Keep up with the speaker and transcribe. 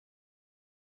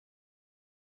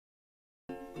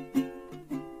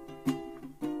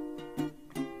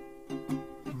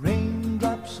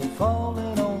Raindrops are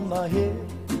falling on my head,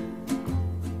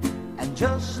 and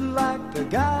just like the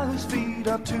guy whose feet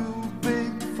are too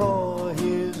big for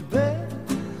his bed,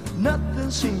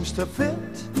 nothing seems to fit.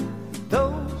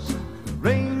 Those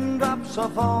raindrops are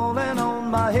falling on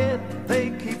my head,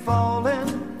 they keep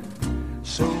falling.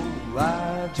 So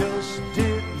I just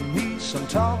did me some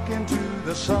talking to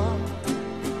the sun,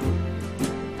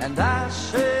 and I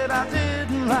said I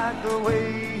didn't like the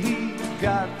way he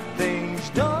got things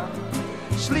done,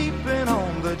 sleeping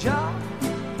on the job.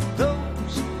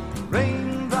 Those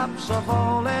raindrops are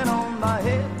falling on my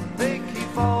head, they keep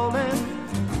falling.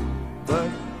 But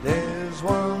there's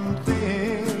one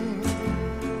thing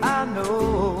I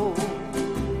know,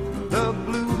 the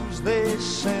blues they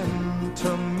send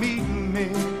to meet me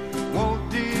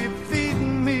won't defeat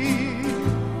me.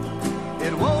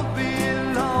 It won't be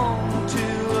long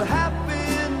till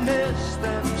happiness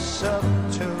steps up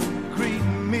to greet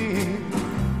me.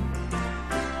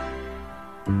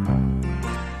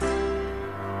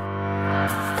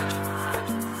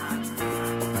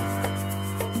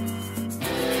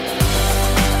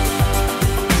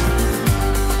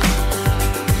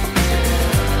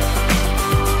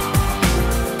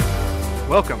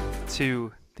 Welcome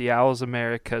to the Owls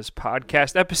Americas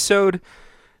podcast, episode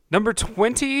number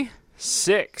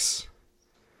 26.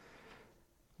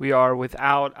 We are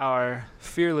without our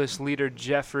fearless leader,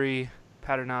 Jeffrey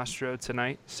Paternostro,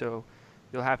 tonight, so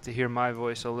you'll have to hear my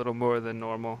voice a little more than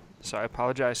normal, so I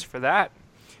apologize for that.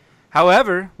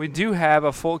 However, we do have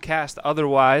a full cast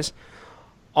otherwise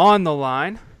on the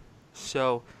line.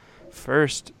 So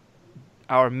first,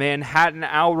 our Manhattan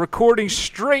Owl recording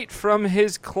straight from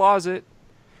his closet,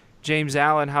 James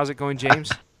Allen. How's it going,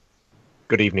 James?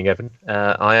 Good evening, Evan.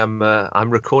 I'm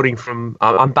recording from.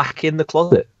 I'm back in the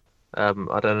closet.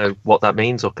 I don't know what that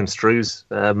means or construes,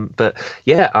 but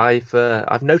yeah,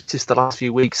 I've noticed the last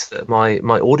few weeks that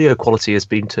my audio quality has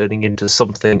been turning into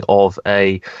something of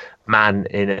a man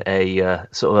in a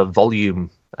sort of a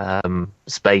volume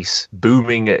space,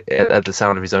 booming at the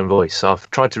sound of his own voice. So I've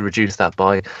tried to reduce that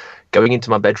by going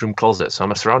into my bedroom closet. So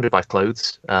I'm surrounded by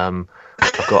clothes. I've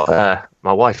got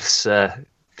my wife's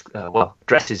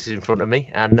dresses in front of me,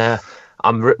 and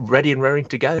I'm ready and raring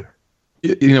to go.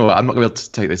 You know what? I'm not going to be able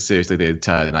to take this seriously the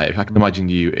entire night. If I can imagine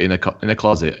you in a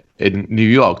closet in New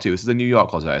York too. This is a New York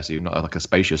closet, I assume, not like a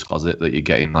spacious closet that you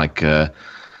get in like one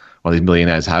of these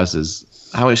millionaires'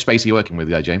 houses. How much space are you working with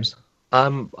there, James?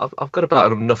 I've got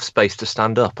about enough space to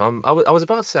stand up. I was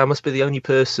about to say I must be the only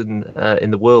person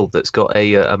in the world that's got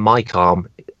a mic arm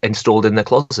installed in their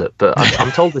closet, but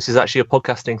I'm told this is actually a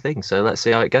podcasting thing. So let's see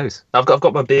how it goes. I've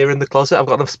got my beer in the closet. I've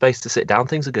got enough space to sit down.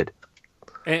 Things are good.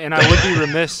 And I would be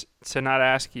remiss to not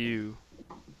ask you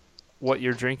what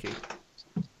you're drinking.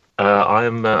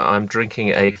 I'm drinking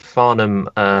a Farnham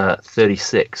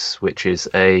 36, which is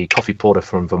a coffee porter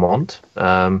from Vermont.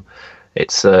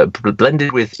 It's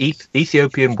blended with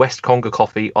Ethiopian West Congo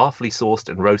coffee, artfully sourced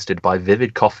and roasted by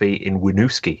Vivid Coffee in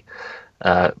Winooski,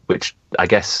 which I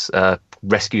guess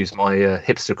rescues my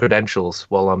hipster credentials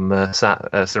while I'm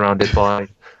sat surrounded by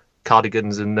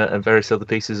cardigans and various other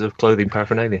pieces of clothing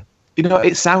paraphernalia. You know,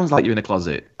 it sounds like you're in a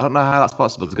closet. I don't know how that's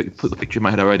possible because I put the picture in my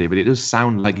head already, but it does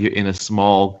sound like you're in a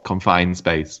small, confined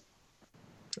space.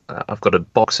 I've got a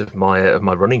box of my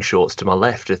running shorts to my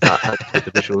left, if that helps with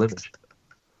the visual image.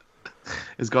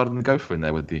 Is Gordon the Gopher in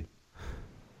there with you?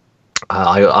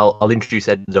 I'll introduce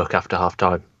Ed Duck after half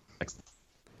time.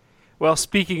 Well,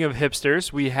 speaking of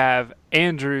hipsters, we have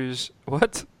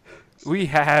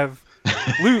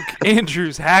Luke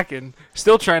Andrews Hacken,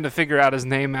 still trying to figure out his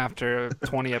name after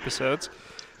 20 episodes,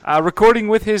 recording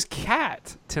with his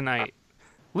cat tonight.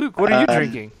 Luke, what are you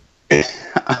drinking?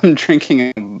 I'm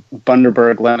drinking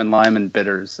Bundaberg Lemon Lime and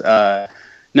Bitters.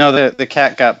 No, the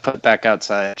cat got put back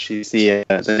outside. She's the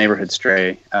neighborhood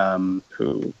stray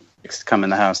who likes to come in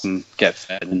the house and get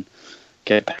fed and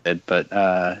get petted. But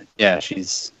yeah,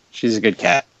 she's a good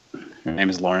cat. Her name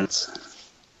is Lawrence.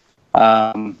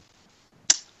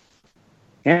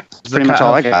 Yeah, that's pretty much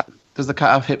all I got. Does the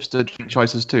cat have hipster drink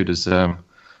choices too? Does the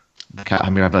cat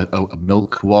have a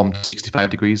milk warm to 65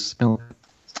 degrees milk?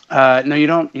 No, you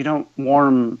don't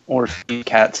warm or feed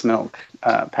cats milk,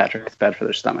 Patrick. It's bad for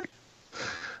their stomach.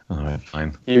 All right,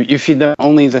 fine. You feed them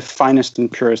only the finest and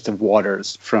purest of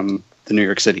waters from the New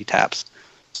York City taps.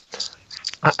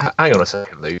 Hang on a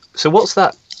second, Luke. So what's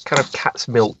that kind of cat's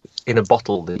milk in a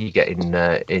bottle that you get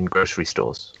in grocery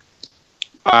stores?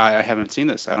 I haven't seen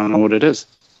this. I don't know what it is.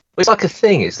 It's like a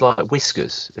thing. It's like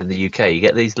Whiskers in the UK. You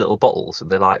get these little bottles,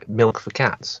 and they're like milk for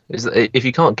cats. If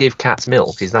you can't give cats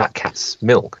milk, is that cat's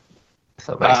milk? If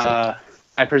that makes sense.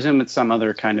 I presume it's some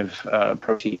other kind of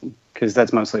protein, because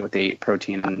that's mostly what they eat,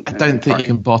 protein. I don't think you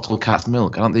can bottle cat's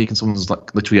milk. I don't think you can. Someone's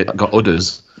like literally got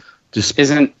udders, just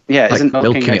isn't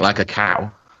milking it like a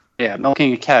cow. Yeah,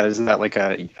 milking a cat, isn't that like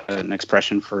an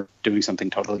expression for doing something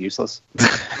totally useless?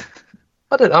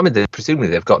 Presumably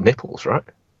they've got nipples, right?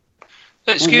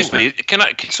 Excuse me, can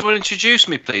someone introduce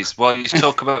me, please, while you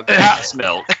talk about cat's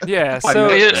milk? Yeah, so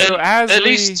as at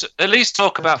least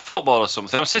talk about football or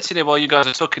something. I'm sitting here while you guys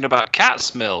are talking about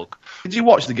cat's milk. Did you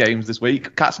watch the games this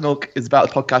week? Cat's milk is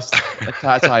about the podcast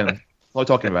entire time. What are we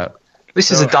talking about? This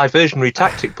is a diversionary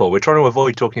tactic, Paul. We're trying to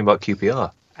avoid talking about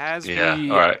QPR.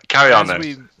 All right, carry on then. As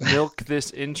we milk this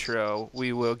intro,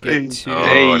 we will get to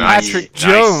nice. Patrick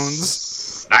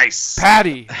Jones. Nice.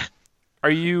 Patty,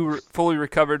 are you fully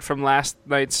recovered from last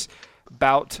night's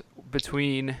bout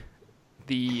between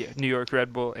the New York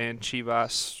Red Bull and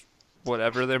Chivas,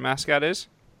 whatever their mascot is?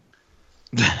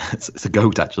 It's a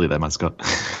goat, actually, their mascot.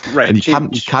 Right. And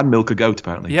you can milk a goat,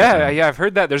 apparently. Yeah, I've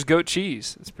heard that. There's goat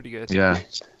cheese. It's pretty good. Yeah.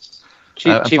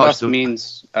 Chivas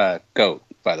means goat,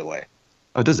 by the way.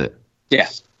 Oh, does it? Yeah.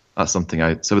 That's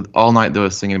something So all night they were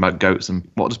singing about goats, and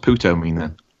what does puto mean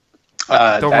then?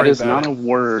 That is not a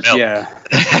word. Milk. Yeah.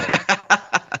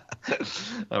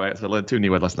 All right, so I learned 2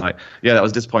 new words last night. Yeah, that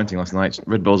was disappointing last night.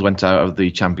 Red Bulls went out of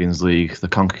the Champions League, the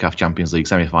CONCACAF Champions League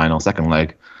semi-final, second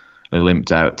leg. They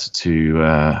limped out to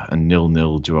a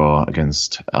 0-0 draw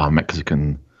against our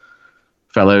Mexican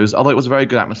fellows. Although it was a very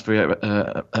good atmosphere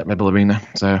at Red Bull Arena,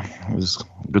 so it was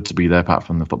good to be there, apart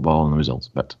from the football and the results.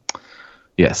 But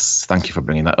yes, thank you for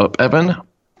bringing that up, Evan.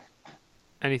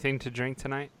 Anything to drink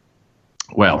tonight?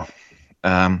 Well,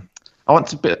 I want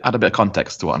to add a bit of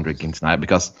context to what I'm drinking tonight,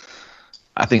 because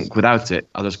I think without it,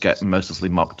 I'll just get mercilessly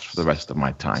mocked for the rest of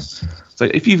my time. So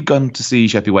if you've gone to see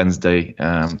Sheffield Wednesday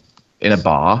in a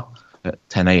bar at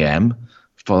 10 a.m.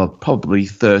 for probably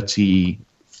 30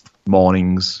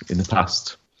 mornings in the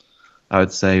past, I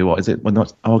would say, what is it? Well,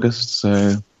 not August,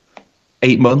 so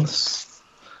 8 months.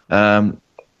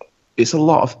 It's a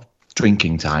lot of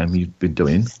drinking time you've been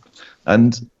doing,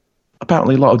 and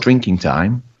apparently a lot of drinking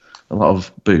time, a lot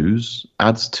of booze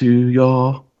adds to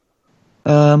your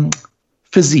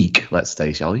physique, let's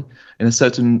say, shall we, in a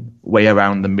certain way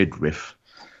around the midriff.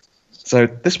 So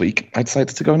this week I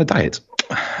decided to go on a diet.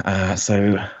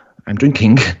 So I'm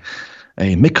drinking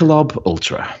a Michelob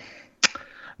Ultra,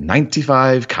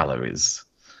 95 calories,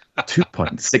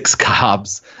 2.6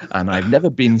 carbs, and I've never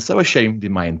been so ashamed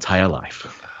in my entire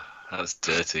life. That's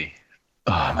dirty.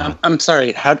 Oh, I'm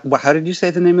sorry. How did you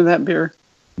say the name of that beer?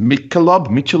 Michelob.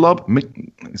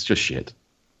 It's just shit.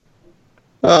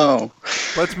 Oh.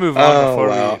 Let's move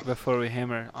on before we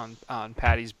hammer on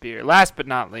Patty's beer. Last but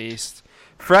not least,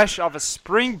 fresh off a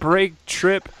spring break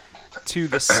trip to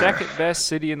the second best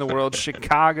city in the world,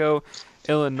 Chicago,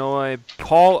 Illinois.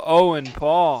 Paul Owen.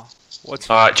 Paul, what's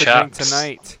to drink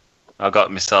tonight? I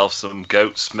got myself some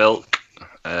goat's milk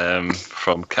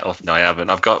from California. No, I haven't.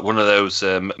 I've got one of those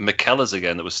Michelas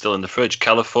again that was still in the fridge.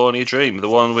 California Dream, the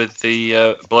one with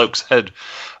the bloke's head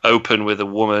open with a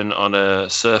woman on a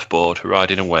surfboard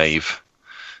riding a wave.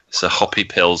 It's a hoppy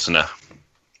Pilsner.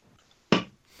 A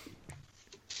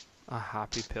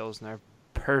hoppy Pilsner.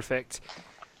 Perfect.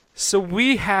 So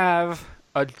we have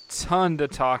a ton to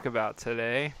talk about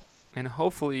today, and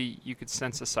hopefully you could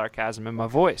sense the sarcasm in my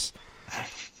voice.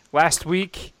 Last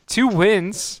week, 2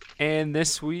 wins, and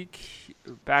this week,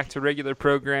 back to regular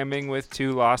programming with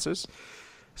 2 losses.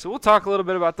 So we'll talk a little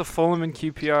bit about the Fulham and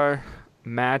QPR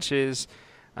matches.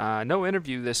 No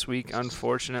interview this week,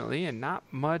 unfortunately, and not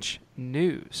much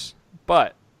news.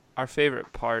 But our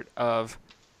favorite part of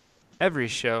every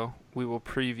show, we will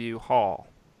preview Hall.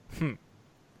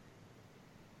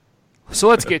 So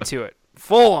let's get to it.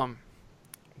 Fulham.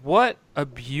 What a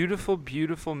beautiful,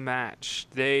 beautiful match.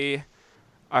 They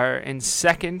are in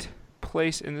second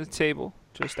place in the table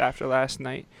just after last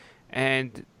night.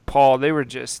 And, Paul, they were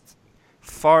just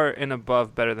far and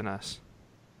above better than us.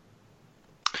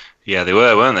 Yeah, they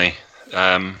were, weren't they?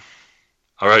 I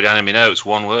wrote down in my notes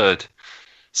one word.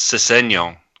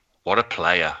 Sessegnon. What a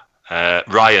player.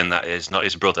 Ryan, that is, not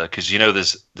his brother, because you know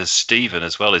there's Stephen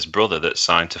as well, his brother, that's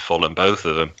signed to Fulham, both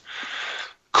of them.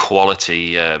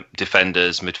 Quality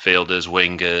defenders, midfielders,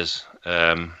 wingers.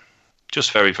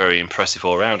 Just very, very impressive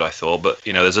all round, I thought. But,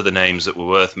 you know, there's other names that were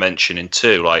worth mentioning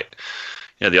too, like,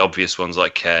 you know, the obvious ones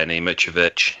like Kearney,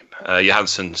 Mitrovic.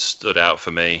 Johansson stood out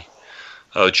for me.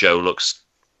 Joe looks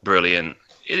brilliant.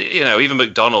 You know, even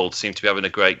McDonald seemed to be having a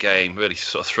great game, really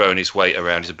sort of throwing his weight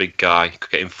around. He's a big guy,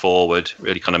 getting forward,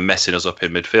 really kind of messing us up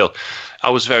in midfield. I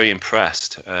was very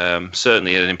impressed.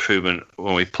 Certainly an improvement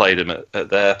when we played him at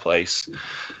their place.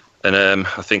 And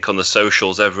I think on the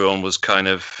socials, everyone was kind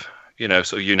of,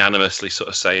 sort of unanimously sort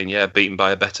of saying, yeah, beaten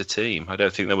by a better team. I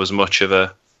don't think there was much of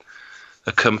a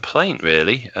complaint,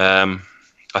 really.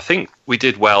 I think we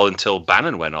did well until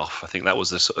Bannon went off. I think that was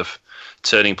the sort of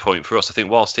turning point for us. I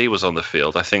think whilst he was on the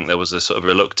field, I think there was a sort of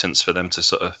reluctance for them to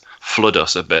sort of flood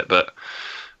us a bit. But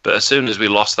as soon as we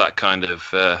lost that kind of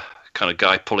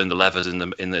guy pulling the levers in the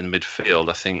midfield,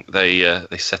 I think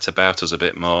they set about us a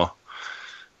bit more.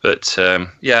 But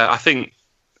I think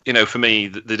for me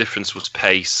the difference was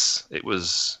pace. It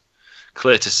was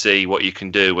clear to see what you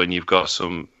can do when you've got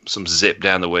some zip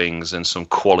down the wings and some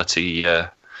quality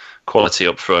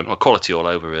up front. Well, quality all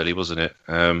over, really, wasn't it?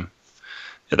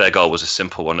 Their goal was a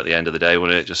simple one at the end of the day,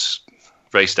 wasn't it? Just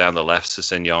raced down the left,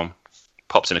 Sessegnon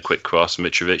popped in a quick cross,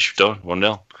 Mitrovic done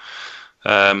 1-0.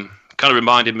 Kind of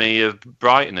reminded me of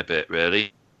Brighton a bit,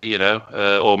 really,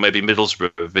 or maybe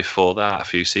Middlesbrough before that a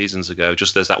few seasons ago.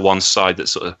 Just there's that one side that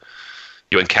sort of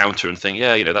you encounter and think,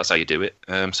 that's how you do it.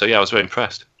 I was very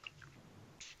impressed.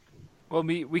 Well,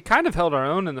 we kind of held our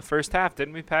own in the first half,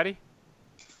 didn't we, Paddy?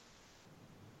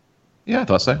 Yeah, I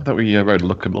thought so. I thought we rode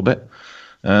luck a little bit.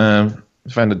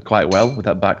 Defended quite well with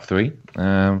that back three.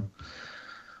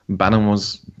 Bannon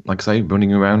was, like I say,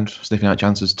 running around, sniffing out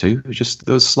chances too. It was just,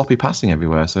 there was sloppy passing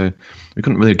everywhere, so we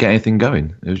couldn't really get anything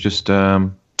going. It was just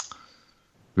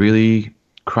really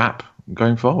crap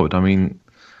going forward. I mean,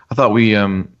 I thought we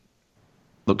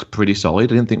looked pretty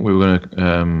solid. I didn't think we were going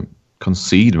to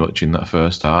concede much in that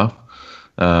first half.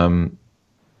 I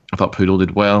thought Poodle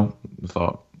did well. I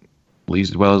thought Lees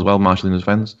did well as well, marshalling the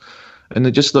defence. And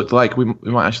it just looked like we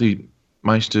might actually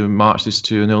manage to march this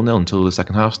to 0-0 until the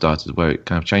second half started, where it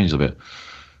kind of changed a bit.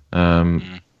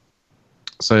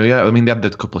 So, yeah, I mean, they had a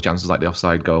couple of chances, like the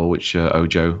offside goal, which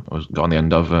Ojo got on the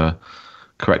end of,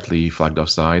 correctly flagged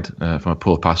offside from a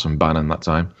poor pass from Bannon that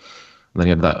time. And then he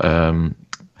had that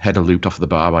header looped off the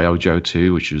bar by Ojo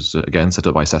too, which was, again, set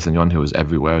up by Sessegnon, who was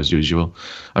everywhere as usual.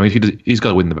 I mean, he's got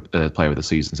to win the player of the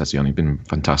season, Sessegnon. He's been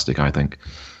fantastic, I think.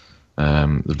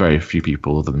 There's very few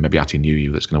people, other than maybe Ati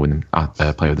Nuyu, that's going to win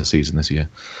player of the season this year.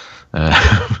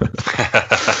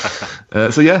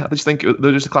 So yeah, I just think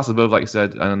they're just a class above, like you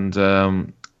said, and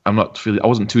I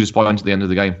wasn't too disappointed at the end of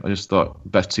the game. I just thought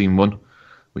best team won.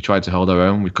 We tried to hold our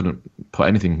own. We couldn't put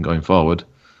anything going forward.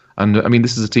 And I mean,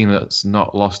 this is a team that's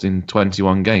not lost in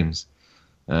 21 games.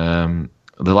 The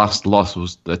last loss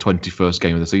was the 21st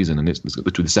game of the season, and it's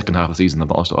literally the second half of the season they've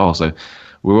not lost at all. So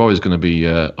we're always going to be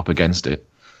up against it.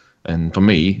 And for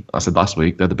me, I said last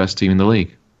week, they're the best team in the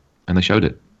league, and they showed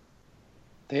it.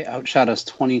 They outshot us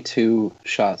 22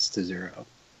 shots to 0.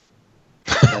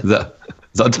 Is that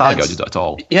on target or just at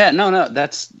all? Yeah, no,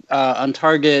 that's on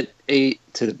target 8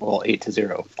 to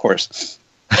 0, of course.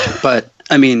 But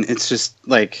I mean, it's just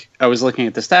like I was looking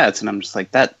at the stats, and I'm just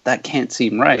like that can't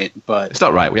seem right. But it's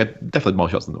not right. We had definitely more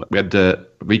shots than that. We had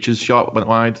Reach's shot went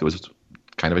wide. It was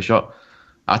kind of a shot.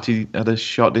 Ati had a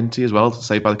shot, didn't he, as well,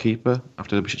 saved by the keeper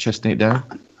after chesting it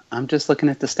down. I'm just looking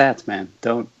at the stats, man.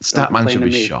 Stat man should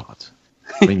be shot.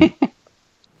 I mean,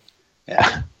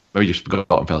 yeah. Maybe you just forgot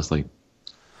and fell asleep.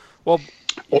 Well,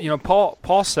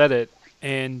 Paul said it,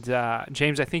 and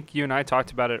James, I think you and I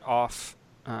talked about it off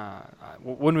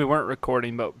when we weren't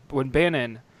recording, but when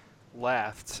Bannon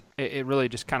left, it really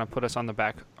just kind of put us on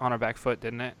our back foot,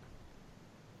 didn't it?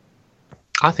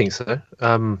 I think so.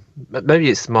 Maybe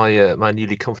it's my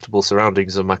newly comfortable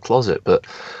surroundings of my closet, but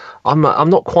I'm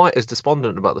not quite as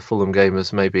despondent about the Fulham game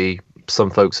as maybe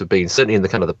some folks have been. Certainly in the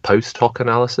kind of the post hoc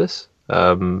analysis.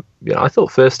 I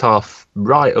thought first half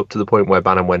right up to the point where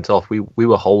Bannon went off, we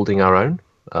were holding our own.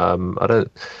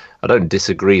 I don't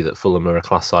disagree that Fulham are a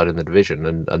class side in the division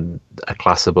and a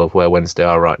class above where Wednesday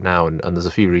are right now, and there's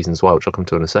a few reasons why, which I'll come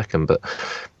to in a second. But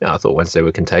I thought Wednesday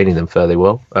were containing them fairly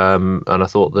well, and I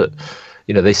thought that.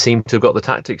 They seem to have got the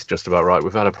tactics just about right.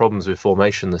 We've had our problems with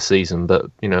formation this season,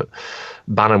 but,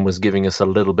 Bannon was giving us a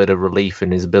little bit of relief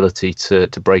in his ability to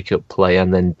break up play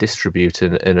and then distribute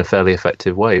in a fairly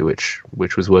effective way, which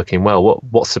was working well.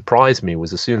 What surprised me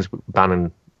was as soon as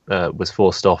Bannon was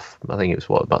forced off, I think it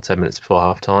was, about 10 minutes before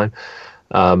half-time,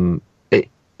 it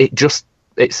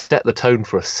set the tone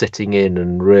for us sitting in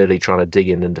and really trying to dig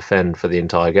in and defend for the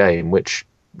entire game, which...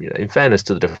 in fairness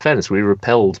to the defence, we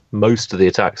repelled most of the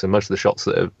attacks and most of the shots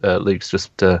that Luke's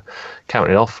just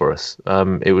counted off for us.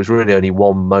 It was really only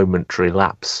one momentary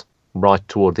lapse right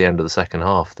toward the end of the second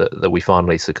half that we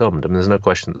finally succumbed. I mean, there's no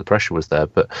question that the pressure was there,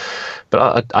 but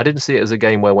I didn't see it as a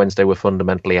game where Wednesday were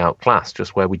fundamentally outclassed,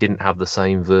 just where we didn't have the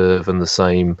same verve and the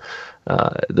same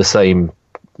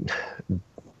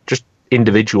just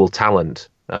individual talent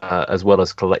as well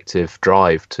as collective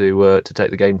drive to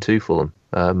take the game to Fulham.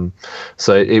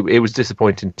 So it was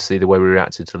disappointing to see the way we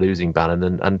reacted to losing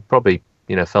Bannon, and probably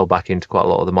fell back into quite a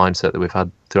lot of the mindset that we've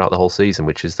had throughout the whole season,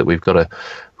 which is that we've got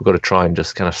to try and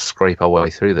just kind of scrape our way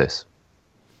through this.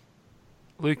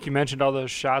 Luke, you mentioned all those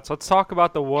shots. Let's talk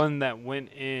about the one that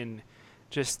went in.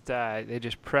 They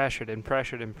just pressured, and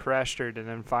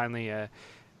then finally,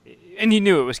 and you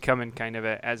knew it was coming. Kind of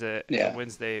as a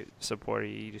Wednesday supporter,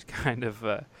 you just kind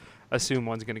of assume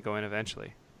one's going to go in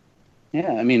eventually.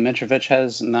 Yeah, I mean, Mitrovic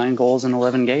has 9 goals in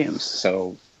 11 games,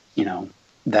 so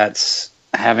that's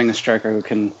having a striker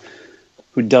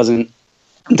who doesn't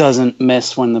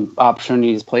miss when the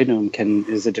opportunity is played to him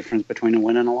is the difference between a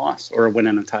win and a loss, or a win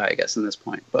and a tie, I guess, in this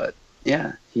point. But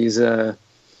yeah, he's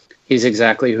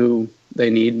exactly who they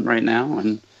need right now,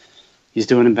 and he's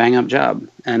doing a bang up job.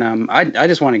 And I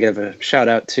just want to give a shout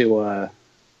out to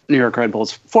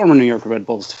former New York Red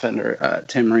Bulls defender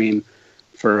Tim Ream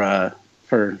for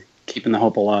keeping the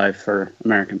hope alive for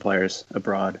American players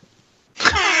abroad.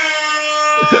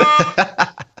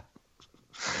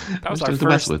 That was our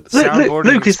first soundboarding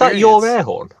Luke, is that your air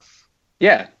horn?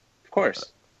 Yeah, of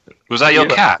course. Was that your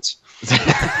cat?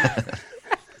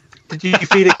 Did you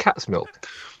feed it cat's milk?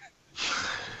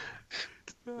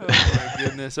 Oh my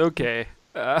goodness. Okay.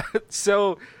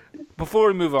 So before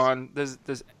we move on,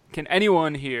 can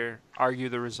anyone here argue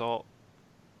the result?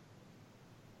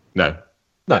 No,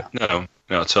 not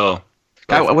at all.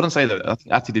 I wouldn't say that.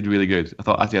 Ati did really good. I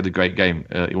thought Ati had a great game.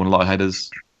 He won a lot of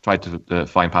headers, tried to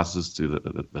find passes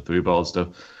to the through ball stuff,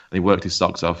 and he worked his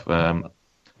socks off. I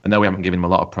know we haven't given him a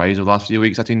lot of praise over the last few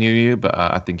weeks at New Year, but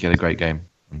I think he had a great game.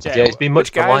 Yeah, he's been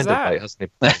much maligned of late, hasn't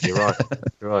he? You're right.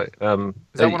 You're right.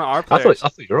 Is that one of our players? I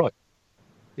thought you're right.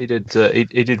 He did.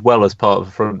 He did well as part of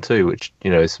the front two, which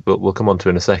we'll come on to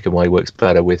in a second. Why he works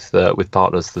better with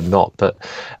partners than not. But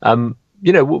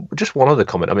just one other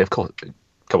comment. I mean, of course.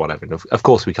 Come on, Evan. Of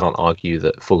course, we can't argue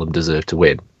that Fulham deserve to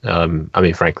win.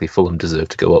 Frankly, Fulham deserve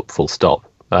to go up, full stop.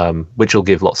 Which will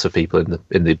give lots of people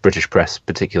in the British press,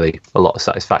 particularly, a lot of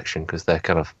satisfaction, because they're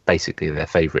kind of basically their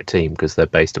favourite team, because they're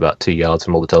based about 2 yards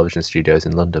from all the television studios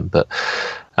in London. But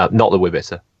not that we're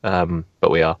bitter, but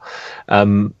we are.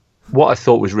 What I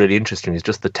thought was really interesting is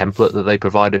just the template that they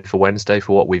provided for Wednesday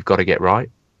for what we've got to get right.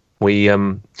 We've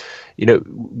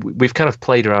kind of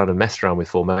played around and messed around with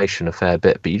formation a fair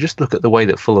bit, but you just look at the way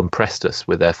that Fulham pressed us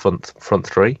with their front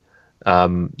three,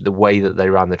 the way that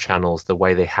they ran the channels, the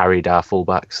way they harried our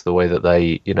fullbacks, the way that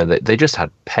they just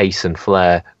had pace and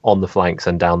flair on the flanks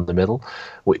and down the middle.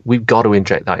 We've got to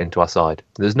inject that into our side.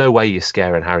 There's no way you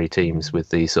scare and harry teams with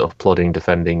the sort of plodding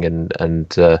defending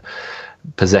and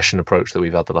possession approach that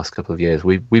we've had the last couple of years.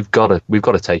 We've got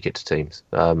to take it to teams,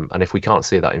 and if we can't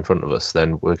see that in front of us,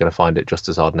 then we're going to find it just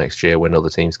as hard next year when other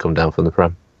teams come down from the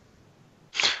Prem.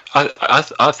 I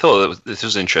thought that this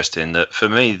was interesting. That for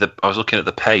me, I was looking at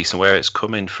the pace and where it's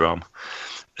coming from,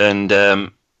 and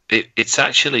it's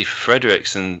actually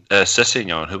Fredericks and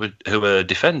Sessegnon who are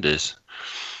defenders.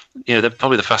 They're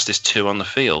probably the fastest two on the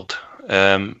field.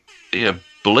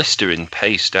 Blistering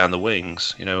pace down the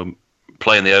wings.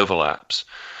 Playing the overlaps,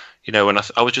 and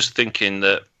I was just thinking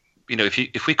that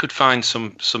if we could find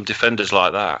some defenders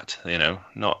like that,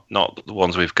 not the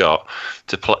ones we've got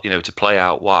to play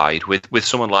out wide with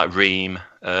someone like Ream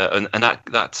and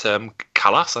that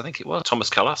Callas, I think it was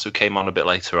Thomas Callas, who came on a bit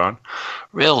later on.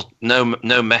 Real no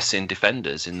messing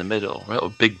defenders in the middle,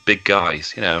 real big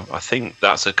guys. I think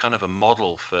that's a kind of a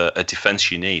model for a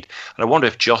defence you need. And I wonder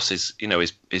if Joss is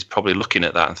probably looking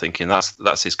at that and thinking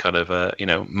that's his kind of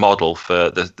model for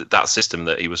that system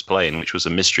that he was playing, which was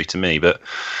a mystery to me. But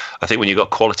I think when you've got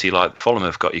quality like Fulham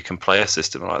have got, you can play a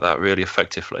system like that really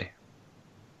effectively.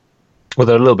 Well,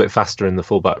 they're a little bit faster in the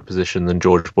fullback position than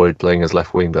George Boyd playing as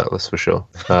left wing back, that's for sure.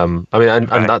 That's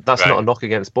not a knock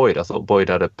against Boyd. I thought Boyd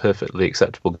had a perfectly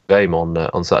acceptable game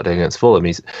on Saturday against Fulham.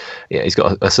 He's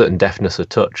got a certain deftness of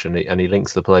touch, and he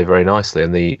links the play very nicely.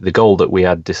 And the goal that we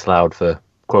had disallowed for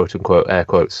quote unquote air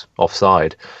quotes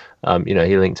offside,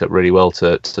 he linked up really well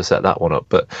to set that one up.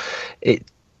 But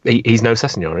he's no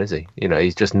Sessegnon, is he?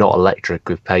 He's just not electric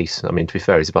with pace. I mean, to be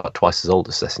fair, he's about twice as old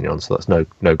as Sessegnon, so that's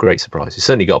no great surprise. He's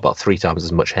certainly got about 3 times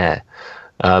as much hair.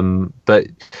 But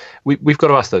we've got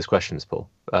to ask those questions, Paul.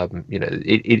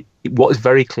 What is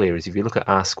very clear is if you look at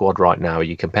our squad right now,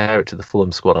 you compare it to the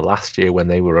Fulham squad of last year when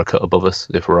they were a cut above us,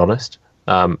 if we're honest,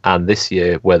 and this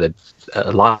year where they're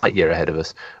a light year ahead of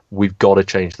us. We've got to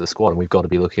change the squad, and we've got to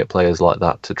be looking at players like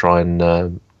that to try and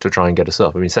get us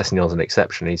up. I mean, Sessegnon's an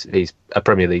exception. He's a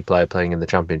Premier League player playing in the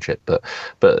Championship, but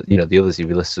the others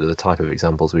you've listed are the type of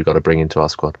examples we've got to bring into our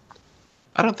squad.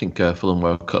 I don't think Fulham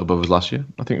were cut above us last year.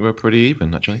 I think we were pretty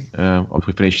even, actually.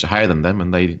 We finished higher than them,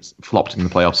 and they flopped in the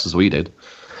playoffs as we did.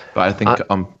 But I think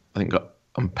on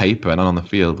paper and on the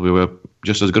field, we were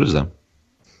just as good as them.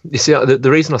 You see,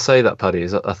 the reason I say that, Paddy,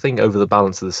 is I think over the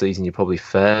balance of the season, you're probably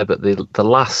fair, but the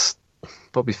last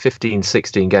probably 15,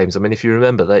 16 games, I mean, if you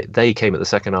remember, they came at the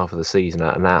second half of the season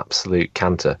at an absolute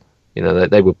canter. You know,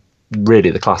 they were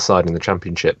really the class side in the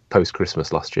Championship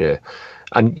post-Christmas last year.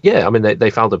 And yeah, I mean,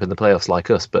 they fouled up in the playoffs like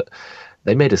us, but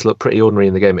they made us look pretty ordinary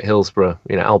in the game at Hillsborough,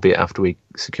 you know, albeit after we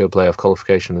secured playoff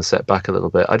qualification and set back a little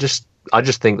bit. I just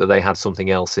think that they had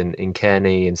something else in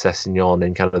Kearney, in Sessegnon,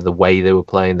 in kind of the way they were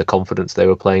playing, the confidence they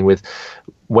were playing with.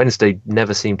 Wednesday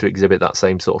never seemed to exhibit that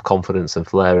same sort of confidence and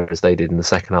flair as they did in the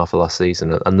second half of last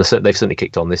season. And they've certainly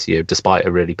kicked on this year, despite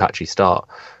a really patchy start.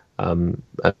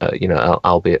 You know,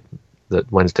 albeit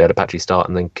that Wednesday had a patchy start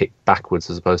and then kicked backwards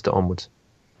as opposed to onwards.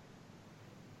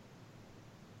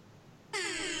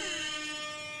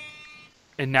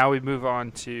 And now we move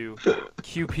on to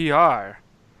QPR,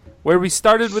 where we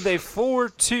started with a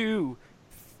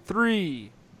 4-2-3-1.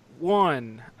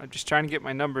 I'm just trying to get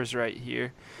my numbers right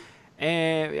here.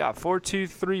 And yeah,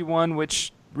 4-2-3-1,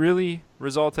 which really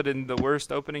resulted in the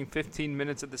worst opening 15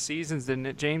 minutes of the season, didn't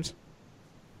it, James?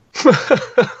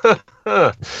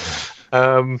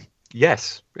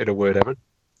 Yes, in a word, Evan.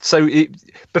 So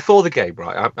before the game,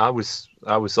 right, I was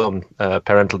on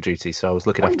parental duty, so I was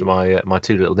looking after my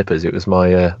two little nippers. It was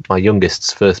my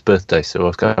youngest's first birthday, so I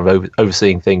was kind of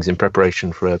overseeing things in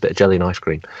preparation for a bit of jelly and ice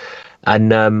cream.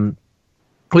 And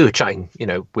we were chatting, you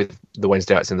know, with the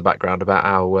Wednesdayites in the background about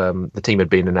how the team had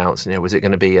been announced. You know, was it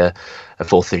going to be a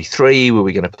 4-3-3? Were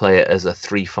we going to play it as a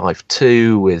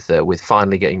 3-5-2 with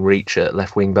finally getting Reach at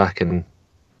left wing back and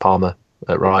Palmer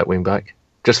at right wing back?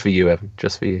 Just for you, Evan.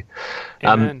 Just for you.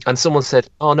 And someone said,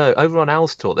 "Oh no, over on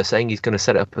Al's talk, they're saying he's going to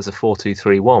set it up as a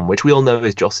 4-2-3-1, which we all know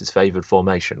is Joss's favoured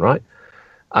formation, right?"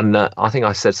 And I think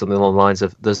I said something along the lines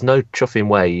of, "There's no chuffing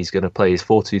way he's going to play his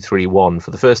 4-2-3-1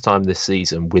 for the first time this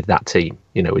season with that team.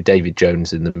 You know, with David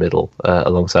Jones in the middle,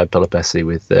 alongside Pelopessi,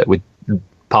 with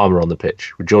Palmer on the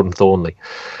pitch, with Jordan Thornley.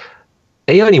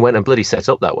 He only went and bloody set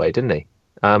up that way, didn't he?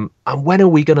 And when are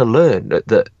we going to learn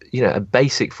that you know, a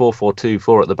basic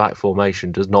 4-4-2 at the back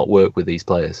formation does not work with these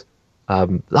players?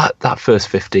 That first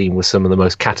 15 was some of the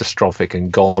most catastrophic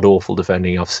and god-awful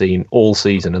defending I've seen all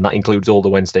season, and that includes all the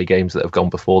Wednesday games that have gone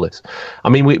before this. I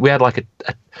mean, we had like a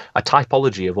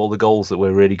typology of all the goals that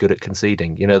we're really good at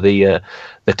conceding. You know, the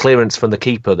clearance from the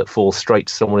keeper that falls straight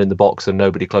to someone in the box and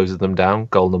nobody closes them down,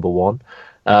 goal number 1.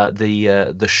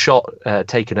 The shot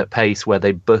taken at pace where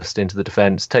they burst into the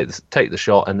defence, take the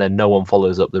shot, and then no one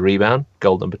follows up the rebound,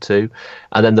 goal number 2,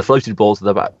 and then the floated ball to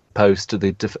the back post to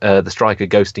the striker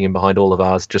ghosting in behind all of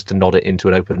ours just to nod it into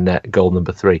an open net, goal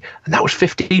number 3, and that was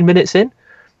 15 minutes in.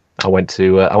 I went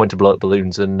to blow up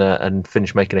balloons and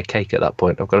finish making a cake at that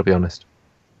point. I've got to be honest.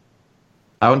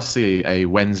 I want to see a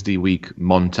Wednesday week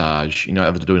montage. You know,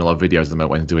 I've been doing a lot of videos at the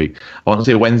moment Wednesday week. I want to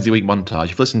see a Wednesday week montage.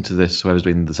 If you listen to this, whoever's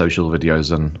been the social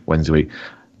videos on Wednesday week,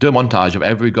 do a montage of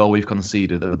every goal we've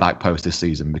conceded at the back post this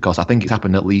season, because I think it's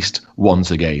happened at least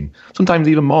once a game, sometimes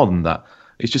even more than that.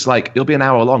 It's just like, it'll be an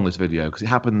hour long, this video, because it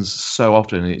happens so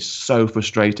often and it's so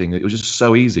frustrating. It was just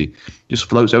so easy. Just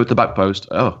floats over to the back post.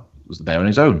 Oh, it was there on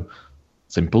his own.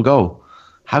 Simple goal.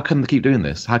 How can they keep doing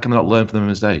this? How can they not learn from their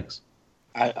mistakes?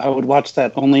 I would watch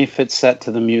that only if it's set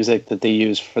to the music that they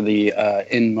use for the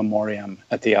In Memoriam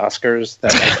at the Oscars.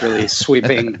 That like really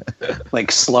sweeping,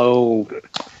 like slow,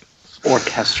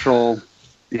 orchestral.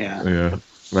 Yeah.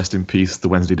 Rest in peace, the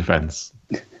Wednesday defense.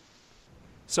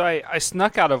 So I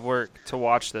snuck out of work to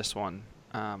watch this one,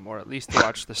 or at least to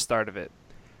watch the start of it.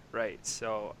 Right.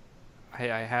 So I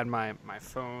had my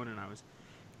phone and I was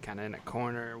kind of in a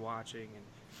corner watching, and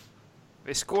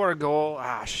they score a goal.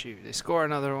 Shoot. They score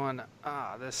another one.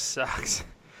 This sucks.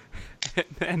 And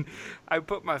then I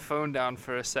put my phone down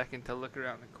for a second to look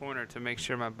around the corner to make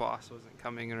sure my boss wasn't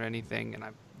coming or anything. And I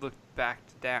looked back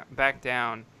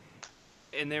down,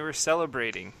 and they were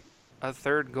celebrating a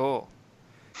third goal.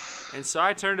 And so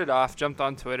I turned it off, jumped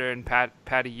on Twitter, and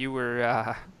Patty, you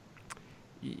were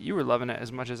loving it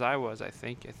as much as I was. I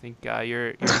think your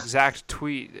exact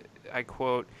tweet, I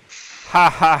quote, "Ha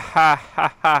ha ha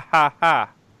ha ha ha ha."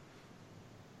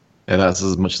 Yeah, that's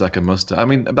as much as I can muster. I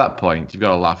mean, at that point, you've got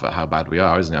to laugh at how bad we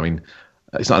are, isn't it? I mean,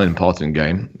 it's not an important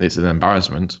game; it's an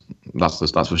embarrassment. That's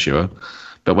for sure.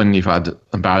 But when you've had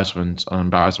embarrassment on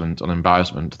embarrassment on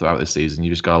embarrassment throughout this season, you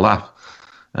just got to laugh.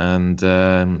 And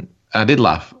I did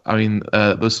laugh. I mean,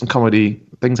 there's some comedy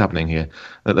things happening here.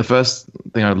 The first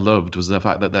thing I loved was the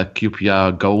fact that their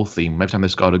QPR goal theme, every time they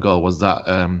scored a goal, was that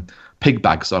pig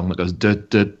bag song that goes da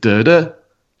da da da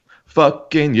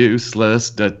fucking useless,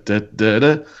 da, da, da, da,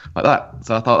 like that.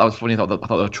 So I thought that was funny. I thought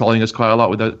they were trolling us quite a lot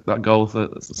with that goal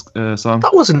song.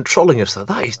 That wasn't trolling us, though.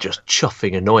 That is just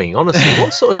chuffing annoying. Honestly,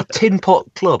 what sort of tin pot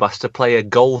club has to play a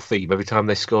goal theme every time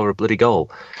they score a bloody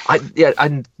goal?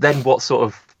 And then what sort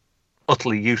of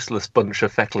utterly useless bunch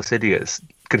of feckless idiots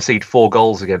concede 4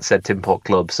 goals against said tin pot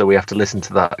club, so we have to listen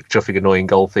to that chuffing annoying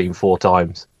goal theme 4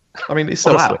 times? I mean, it's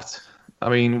so apt. I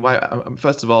mean, why?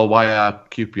 First of all, why are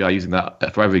QPR using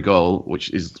that for every goal, which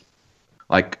is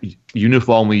like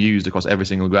uniformly used across every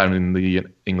single ground in the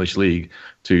English league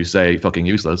to say "fucking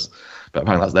useless"? But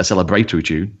apparently that's their celebratory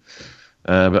tune.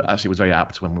 But actually, it was very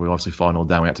apt when we were obviously 4-0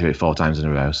 down. We had to hit it 4 times in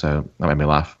a row, so that made me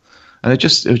laugh. And it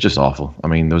was just awful. I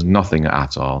mean, there was nothing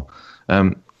at all.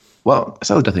 Well, I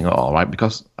said nothing at all, right?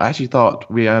 Because I actually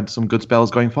thought we had some good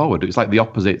spells going forward. It's like the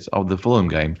opposite of the Fulham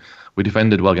game. We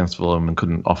defended well against Fulham and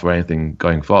couldn't offer anything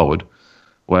going forward.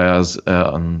 Whereas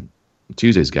on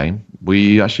Tuesday's game,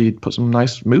 we actually put some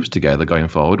nice moves together going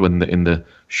forward when in the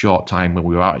short time when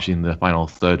we were actually in the final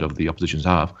third of the opposition's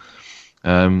half.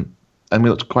 And we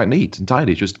looked quite neat and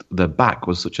tidy. Just the back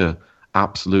was such a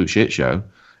absolute shit show.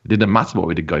 It didn't matter what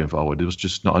we did going forward. It was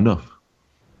just not enough.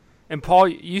 And Paul,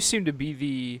 you seem to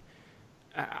be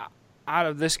out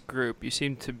of this group, you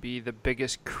seem to be the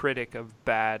biggest critic of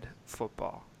bad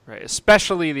football. Right,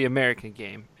 especially the American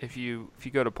game. If you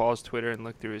go to Paul's Twitter and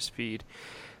look through his feed,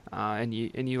 and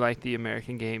you like the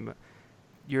American game,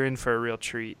 you're in for a real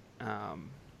treat.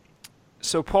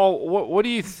 So Paul, what do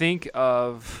you think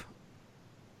of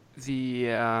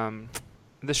the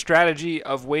strategy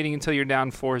of waiting until you're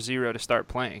down 4-0 to start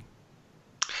playing?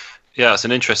 Yeah, it's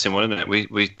an interesting one, isn't it?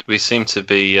 We seem to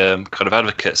be kind of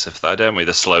advocates of that, don't we?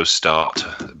 The slow start,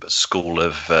 school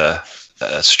of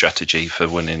strategy for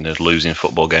winning and losing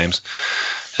football games.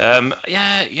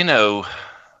 Yeah, you know,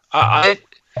 I'm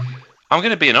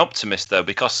going to be an optimist though,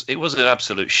 because it was an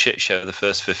absolute shit show the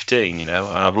first 15. You know,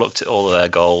 and I've looked at all of their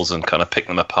goals and kind of picked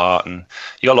them apart, and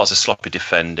you got lots of sloppy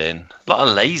defending, a lot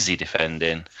of lazy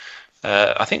defending.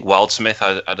 I think Wildsmith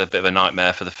had a bit of a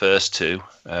nightmare for the first 2.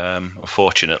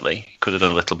 Unfortunately, could have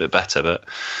done a little bit better,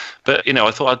 but you know,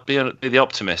 I thought I'd be the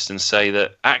optimist and say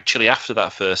that actually after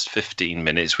that first 15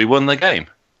 minutes, we won the game.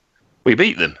 We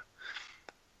beat them.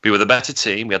 We were the better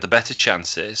team. We had the better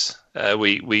chances.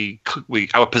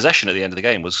 Our possession at the end of the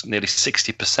game was nearly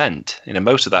 60%. You know,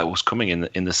 most of that was coming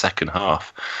in the second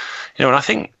half. You know, and I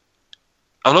think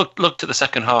I looked at the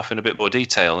second half in a bit more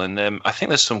detail, and I think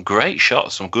there's some great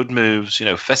shots, some good moves. You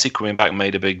know, Fessy coming back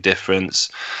made a big difference.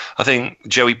 I think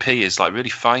Joey P is like really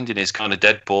finding his kind of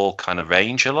dead ball kind of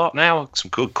range a lot now.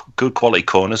 Some good quality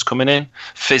corners coming in,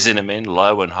 fizzing them in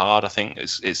low and hard. I think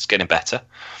it's getting better.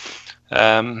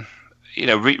 You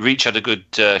know, Reach had a good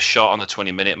shot on the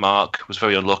 20-minute mark. Was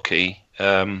very unlucky.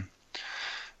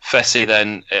 Fessy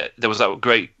then there was that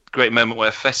great moment where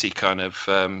Fessy kind of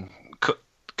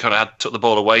took the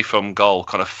ball away from goal,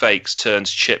 kind of fakes,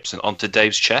 turns, chips, and onto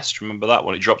Dave's chest. Remember that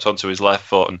when it dropped onto his left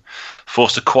foot and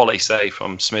forced a quality save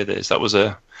from Smithers. That was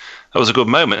a good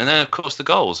moment. And then of course the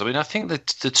goals. I mean, I think the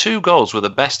 2 goals were the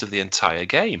best of the entire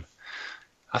game.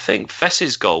 I think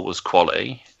Fessy's goal was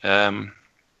quality.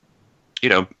 You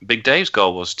know, Big Dave's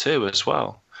goal was too as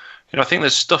well. You know, I think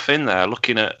there's stuff in there.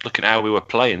 Looking at how we were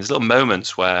playing, there's little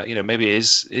moments where, you know, maybe it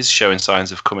is showing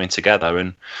signs of coming together,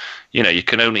 and you know, you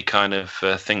can only kind of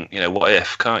think, you know, what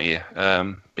if, can't you?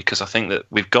 Because I think that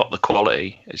we've got the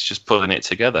quality. It's just putting it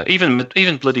together.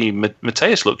 Even bloody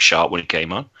Mateus looked sharp when he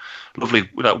came on. Lovely,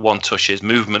 like one touches,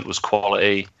 movement was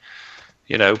quality.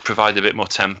 You know, provided a bit more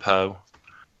tempo.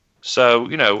 So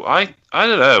you know, I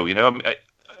don't know. You know,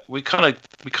 we kind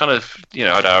of you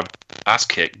know had our ass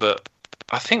kicked, but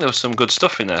I think there was some good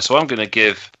stuff in there. So I'm going to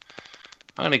give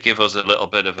us a little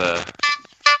bit of a.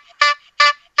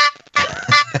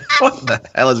 What the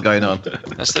hell is going on?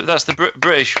 That's the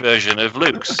British version of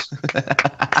Luke's.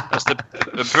 That's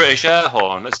the British air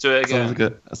horn. Let's do it again.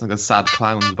 That's like a sad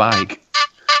clown's bike.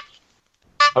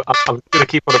 I'm going to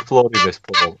keep on applauding this,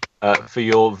 Paul, for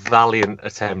your valiant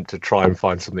attempt to try and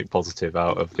find something positive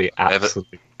out of the absolute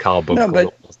carbon. No,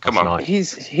 but come on, night.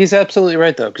 He's absolutely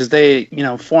right though, because they, you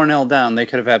know, 4-0 down, they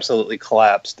could have absolutely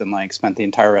collapsed and like spent the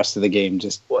entire rest of the game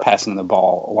just passing the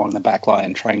ball along the back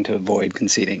line, trying to avoid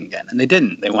conceding again, and they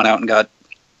didn't. They went out and got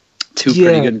 2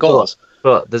 pretty good goals.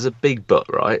 But there's a big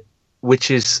but, right? Which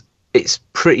is, it's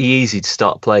pretty easy to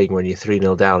start playing when you're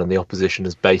 3-0 down and the opposition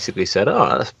has basically said,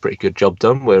 "Oh, that's a pretty good job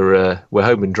done. We're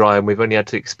home and dry, and we've only had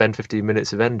to expend 15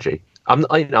 minutes of energy." I'm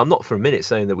not for a minute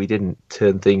saying that we didn't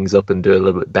turn things up and do a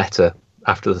little bit better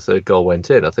after the 3rd goal went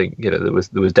in. I think, you know, there was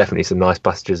definitely some nice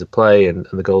passages of play, and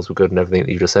the goals were good and everything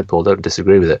that you just said, Paul. Don't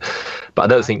disagree with it, but I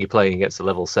don't think you're playing against a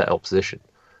level set opposition.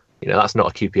 that's not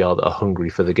a QPR that are hungry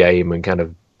for the game and kind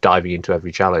of diving into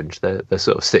every challenge. They're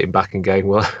sort of sitting back and going,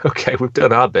 well, okay, we've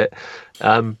done our bit.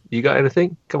 You got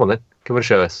anything? Come on then. Come and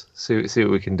show us. See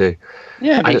what we can do.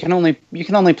 Yeah, but you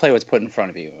can only play what's put in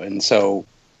front of you, and so.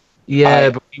 Yeah,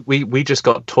 but we just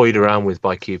got toyed around with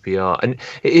by QPR, and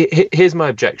here's my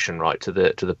objection, right, to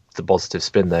the positive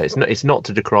spin there. It's not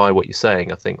to decry what you're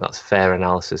saying. I think that's fair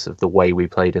analysis of the way we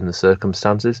played in the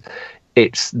circumstances.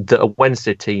 It's a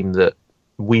Wednesday team that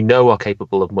we know are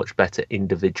capable of much better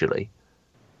individually,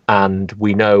 and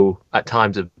we know at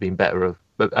times have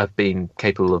been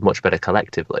capable of much better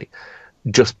collectively.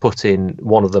 Just put in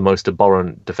one of the most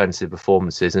abhorrent defensive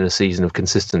performances in a season of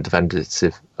consistent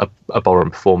defensive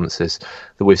abhorrent performances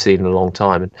that we've seen in a long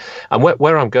time. And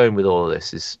where I'm going with all of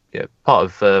this is, part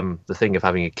of the thing of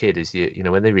having a kid is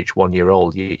when they reach 1 year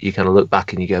old, you kind of look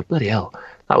back and you go, bloody hell,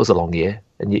 that was a long year.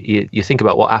 And you think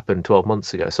about what happened 12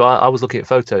 months ago. So I was looking at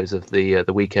photos of the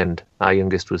weekend our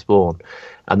youngest was born,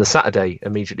 and the Saturday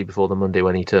immediately before the Monday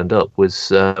when he turned up was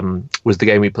the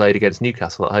game we played against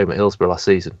Newcastle at home at Hillsborough last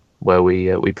season, where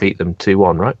we beat them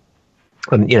 2-1, right?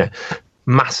 And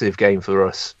massive game for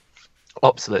us.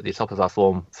 Absolutely top of our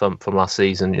form from last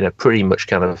season. Pretty much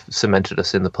kind of cemented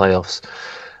us in the playoffs.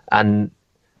 And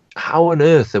how on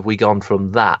earth have we gone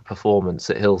from that performance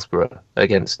at Hillsborough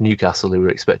against Newcastle, who were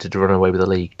expected to run away with the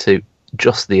league, to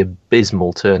just the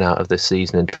abysmal turnout of this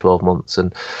season in 12 months?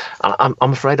 And I'm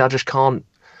afraid I just can't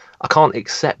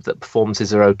accept that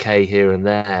performances are okay here and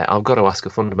there. I've got to ask a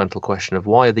fundamental question of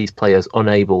why are these players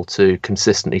unable to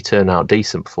consistently turn out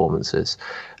decent performances?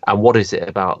 And what is it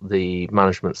about the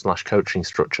management/coaching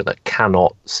structure that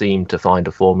cannot seem to find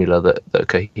a formula that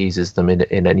coheses them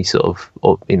in any sort of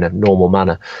normal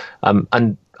manner?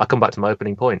 And I come back to my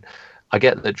opening point. I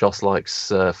get that Joss likes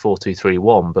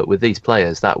 4-2-3-1, but with these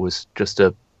players, that was just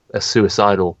a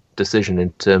suicidal decision in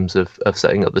terms of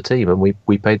setting up the team, and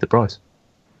we paid the price.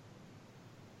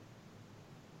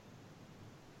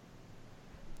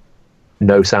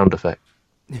 No sound effect.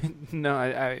 No,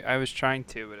 I was trying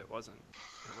to, but it wasn't.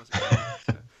 So,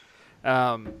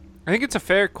 I think it's a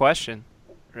fair question,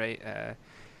 right?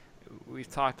 We've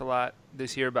talked a lot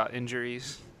this year about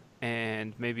injuries,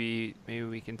 and maybe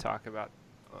we can talk about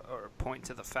or point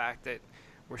to the fact that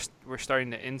we're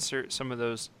starting to insert some of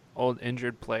those old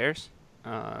injured players.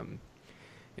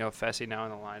 Fessy now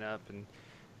in the lineup, and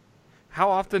how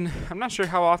often? I'm not sure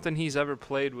how often he's ever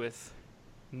played with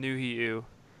Nuhiu.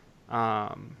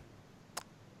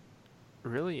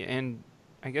 Really, and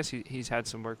I guess he's had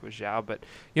some work with Zhao, but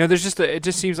there's it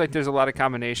just seems like there's a lot of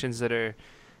combinations that are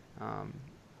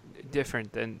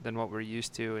different than what we're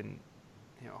used to, and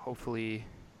hopefully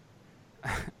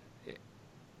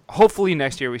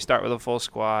next year we start with a full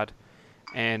squad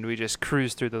and we just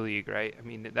cruise through the league, right? I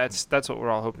mean, that's what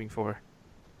we're all hoping for.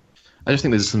 I just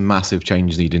think there's some massive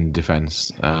changes needed in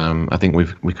defence. I think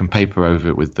we can paper over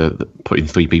it with the putting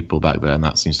 3 people back there, and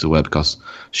that seems to work because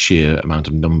sheer amount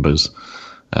of numbers.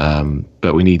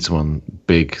 But we need someone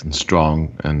big and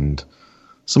strong, and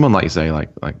someone like you say, like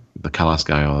the Callas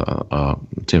guy or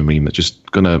Tim Ream, that's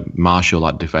just gonna marshal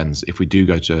that defence if we do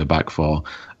go to a back 4.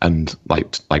 And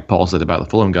like Paul said about the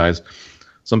Fulham guys,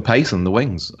 some pace on the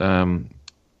wings.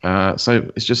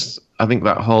 So it's just, I think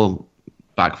that whole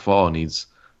back 4 needs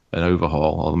an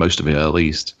overhaul, or most of it at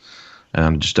least. And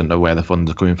I just don't know where the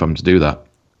funds are coming from to do that.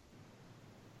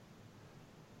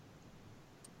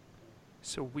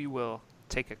 So we will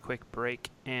take a quick break,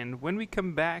 and when we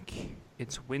come back,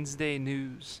 it's Wednesday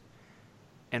news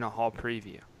and a Hall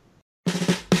preview.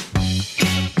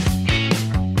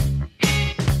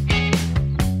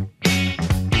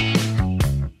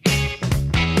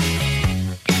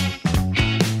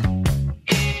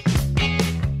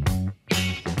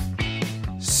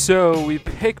 So we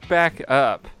pick back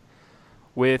up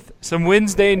with some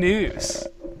Wednesday news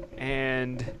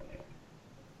and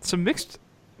some mixed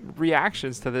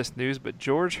reactions to this news, but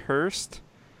George Hurst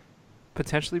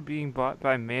potentially being bought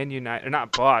by Man United, or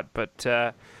not bought,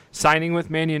 but signing with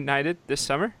Man United this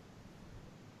summer.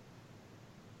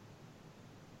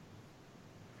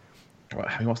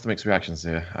 What's the mixed reactions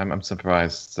here? I'm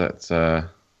surprised that.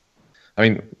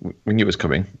 We knew it was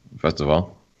coming, first of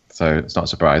all, so it's not a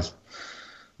surprise.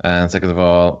 And second of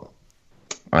all,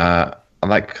 I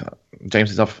like James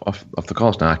is off the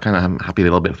course now. I kind of am happy a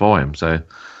little bit for him. So,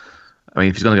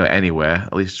 if he's going to go anywhere,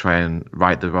 at least try and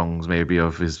right the wrongs maybe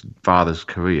of his father's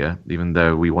career, even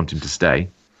though we want him to stay.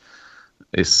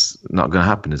 It's not going to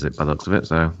happen, is it, by the looks of it?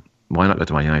 So why not go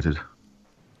to Man United?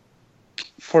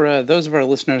 For those of our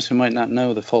listeners who might not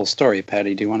know the full story,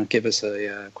 Paddy, do you want to give us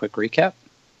a quick recap?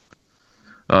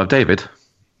 David.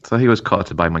 So he was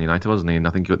courted by Man United, wasn't he? And I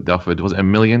think they offered, was it $1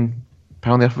 million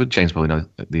Apparently offered. James probably know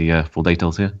the full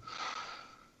details here.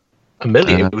 $1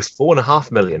 million. It was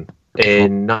 $4.5 million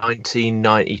in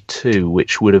 1992,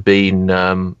 which would have been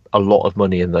a lot of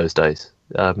money in those days.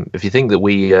 If you think that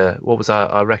what was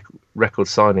our record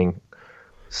signing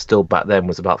still back then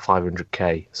was about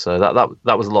 500k, so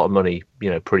that was a lot of money,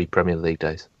 pre-Premier League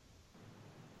days.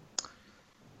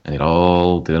 And it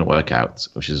all didn't work out,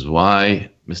 which is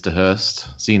why Mr.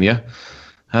 Hurst Senior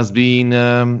has been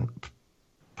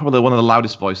probably one of the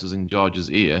loudest voices in George's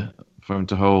ear for him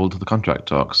to hold the contract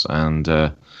talks and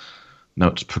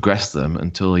not progress them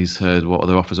until he's heard what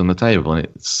other offers on the table. And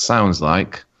it sounds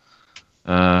like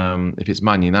if it's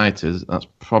Man United, that's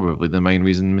probably the main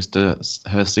reason Mr.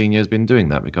 Hurst Senior has been doing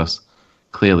that, because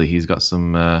clearly he's got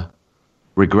some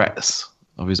regrets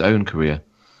of his own career.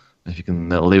 If you can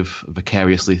live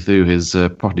vicariously through his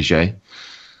protege,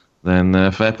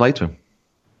 then fair play to him.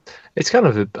 It's kind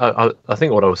of, I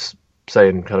think what I was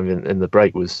saying kind of in the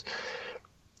break was,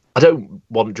 I don't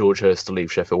want George Hurst to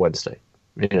leave Sheffield Wednesday.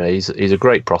 He's a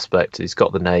great prospect. He's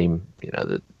got the name.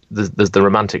 There's the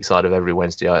romantic side of every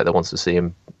Wednesdayites that wants to see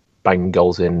him banging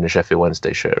goals in a Sheffield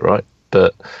Wednesday shirt, right?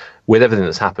 But with everything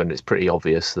that's happened, it's pretty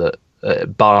obvious that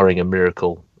barring a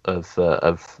miracle of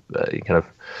kind of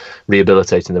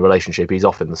rehabilitating the relationship, he's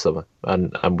off in the summer,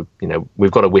 and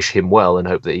we've got to wish him well and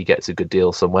hope that he gets a good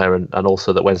deal somewhere, and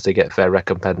also that Wednesday get fair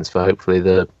recompense for hopefully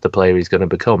the player he's going to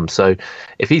become. So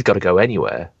if he's got to go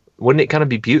anywhere, wouldn't it kind of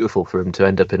be beautiful for him to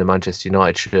end up in a Manchester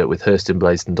United shirt with Hurst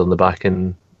emblazoned on the back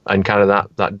and kind of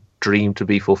that dream to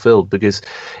be fulfilled? Because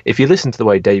if you listen to the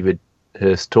way David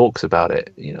Hurst talks about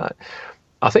it,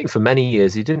 I think for many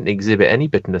years he didn't exhibit any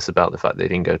bitterness about the fact that he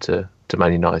didn't go to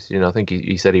Man United. I think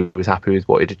he said he was happy with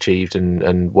what he'd achieved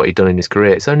and what he'd done in his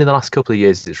career. It's only the last couple of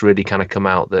years it's really kind of come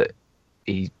out that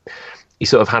he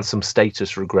sort of had some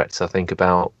status regrets, I think,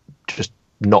 about just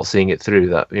not seeing it through,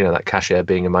 that that cashier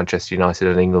being a Manchester United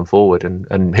and England forward,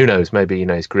 and who knows, maybe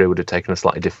his career would have taken a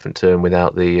slightly different turn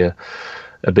without the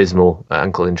abysmal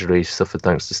ankle injury he suffered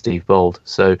thanks to Steve Bold.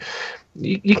 So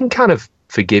you can kind of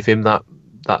forgive him that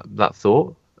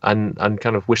thought and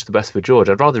kind of wish the best for George.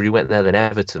 I'd rather he went there than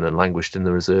Everton and languished in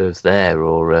the reserves there,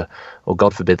 or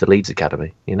God forbid the Leeds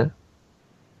Academy.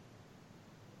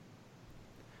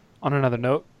 On another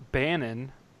note,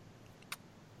 Bannon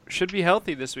should be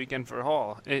healthy this weekend for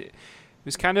Hull. It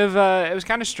was kind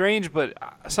of strange, but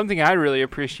something I really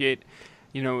appreciate,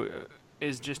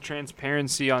 is just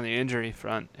transparency on the injury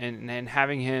front and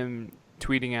having him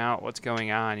tweeting out what's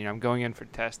going on. I'm going in for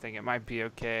testing. It might be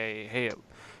okay. Hey,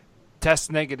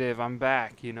 test negative. I'm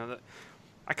back.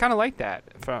 I kind of like that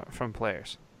from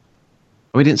players.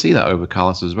 We didn't see that over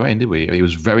Carlos's reign, did we? He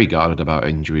was very guarded about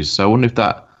injuries. So I wonder if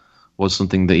that was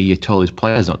something that he told his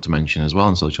players not to mention as well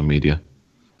on social media.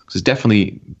 Because it's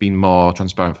definitely been more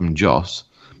transparent from Joss.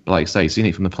 But like I say, seeing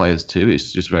it from the players too,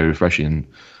 it's just very refreshing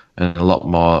and a lot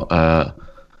more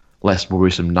less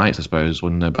worrisome nights, I suppose,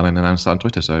 when Bannon announced that on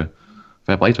Twitter. So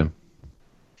fair play to him.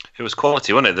 It was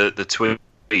quality, wasn't it? The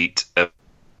tweet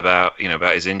about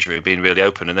his injury being really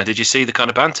open, and then did you see the kind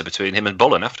of banter between him and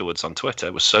Bullen afterwards on Twitter?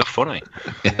 It was so funny.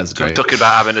 Yeah, that's great. Talking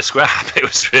about having a scrap, it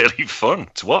was really fun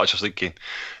to watch. I was thinking,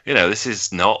 this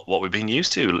is not what we've been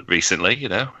used to recently.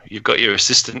 You've got your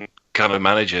assistant kind of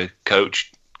manager,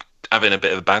 coach, having a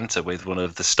bit of banter with one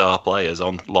of the star players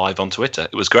live on Twitter.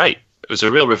 It was great. It was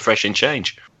a real refreshing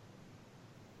change.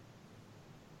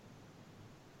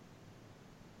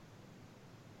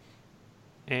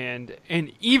 And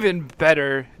in even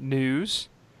better news,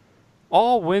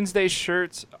 all Wednesday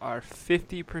shirts are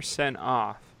 50%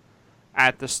 off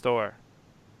at the store.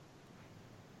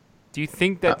 Do you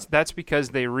think that's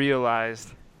because they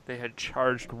realized they had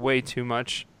charged way too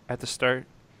much at the start?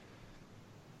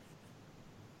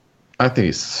 I think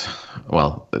it's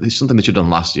something they should have done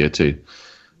last year too.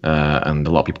 And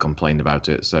a lot of people complained about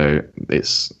it. So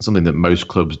it's something that most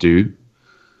clubs do.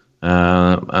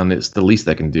 And it's the least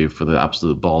they can do for the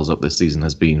absolute balls up this season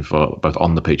has been for both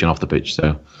on the pitch and off the pitch.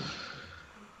 So,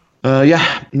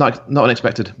 not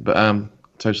unexpected, but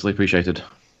totally appreciated.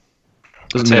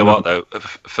 I'll tell you what, though,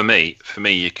 for me,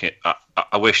 you can.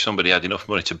 I wish somebody had enough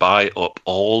money to buy up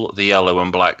all the yellow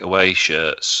and black away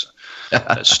shirts,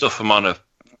 stuff them on a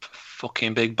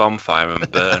fucking big bonfire and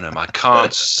burn them. I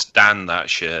can't stand that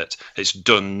shirt. It's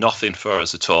done nothing for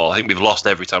us at all. I think we've lost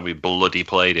every time we bloody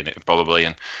played in it, probably,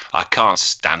 and I can't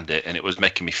stand it. And it was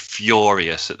making me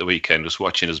furious at the weekend, just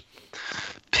watching us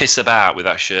piss about with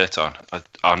that shirt on.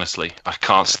 Honestly, I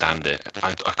can't stand it.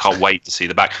 I can't wait to see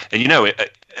the back. And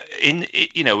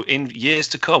in years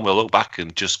to come, we'll look back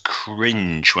and just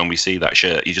cringe when we see that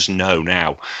shirt. You just know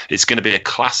now it's going to be a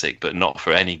classic, but not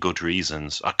for any good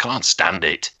reasons. I can't stand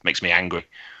it. Makes me angry.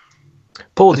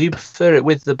 Paul, do you prefer it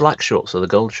with the black shorts or the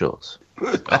gold shorts?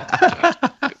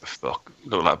 Fuck,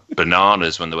 look like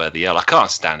bananas when they wear the yellow. I can't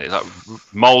stand it. Like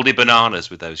mouldy bananas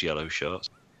with those yellow shorts.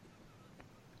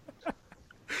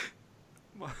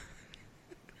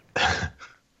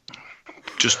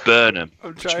 Just burn them.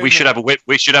 We should have a whip.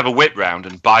 We should have a whip round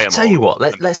and buy them. Tell you what,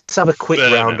 let's have a quick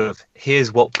round of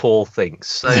here's what Paul thinks.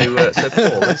 So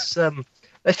Paul,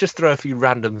 let's just throw a few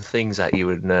random things at you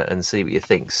and see what you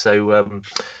think. So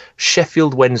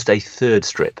Sheffield Wednesday third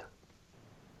strip.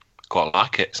 Quite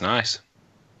like it. It's nice.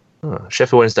 Oh,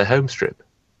 Sheffield Wednesday home strip.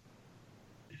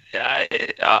 Yeah,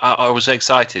 I was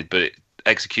excited, but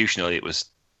executionally it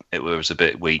was a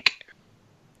bit weak.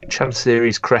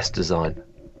 Chancery's crest design.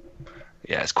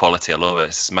 Yeah, it's quality. I love it.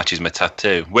 It matches my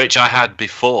tattoo, which I had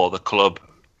before the club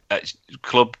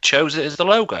chose it as the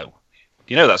logo.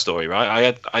 You know that story,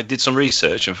 right? I did some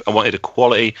research and I wanted a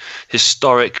quality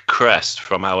historic crest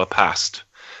from our past.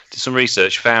 Did some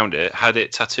research, found it, had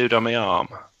it tattooed on my arm.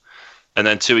 And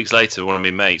then 2 weeks later, one of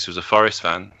my mates, who was a Forest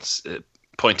fan,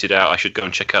 pointed out I should go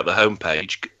and check out the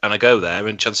homepage. And I go there,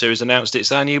 and Chancery's announced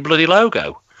it's our new bloody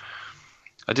logo.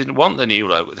 I didn't want the new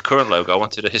logo, the current logo. I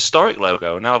wanted a historic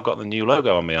logo. And now I've got the new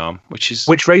logo on my arm, which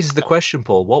raises the question,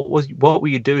 Paul. What were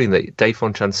you doing that Dave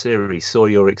von Chancery saw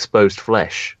your exposed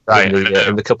flesh in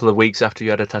the couple of weeks after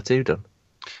you had a tattoo done?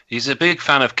 He's a big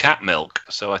fan of cat milk,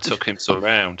 so I took him to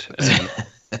around.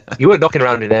 You weren't knocking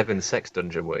around in Evan's sex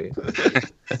dungeon, were you?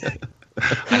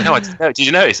 I know. Did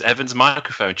you notice Evan's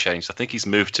microphone changed? I think he's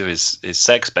moved to his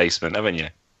sex basement, haven't you?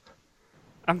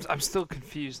 I'm still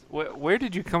confused. Where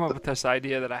did you come up with this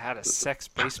idea that I had a sex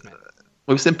basement?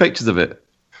 We've seen pictures of it.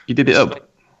 You did it up.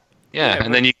 Yeah,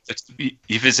 and then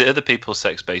you visit other people's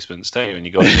sex basements, don't you? And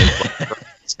you go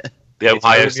the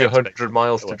Ohio. It's only 100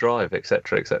 miles to drive,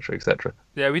 etc., etc., etc.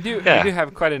 Yeah, we do. Yeah. We do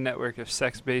have quite a network of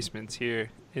sex basements here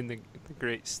in the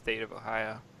great state of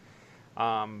Ohio.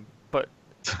 But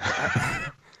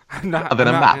I'm not. Other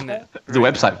than a I'm not in map. it There's a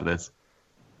right website now. for this.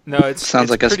 No, it's Sounds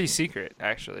like a- pretty secret,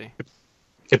 actually.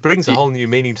 It brings a whole new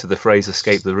meaning to the phrase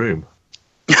 "escape the room."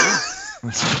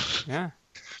 Yeah,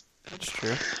 that's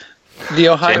true. The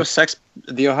Ohio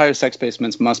Sex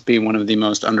Basements must be one of the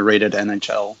most underrated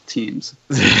NHL teams.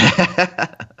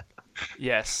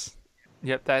 Yes.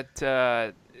 Yep.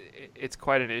 That it's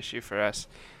quite an issue for us.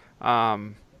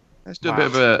 Let's do a bit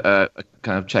of a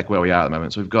kind of check where we are at the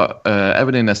moment. So we've got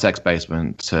Evan in a sex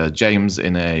basement, James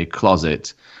in a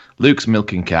closet, Luke's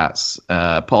milking cats,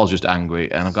 Paul's just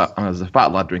angry, and there's a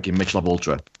fat lad drinking Michelob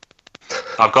Ultra.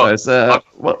 I've got.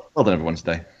 Well done everyone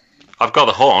today. I've got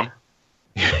the horn.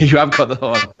 You have got the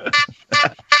horn.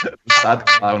 Sad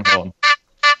clown horn.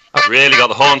 I've really got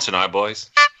the horn tonight,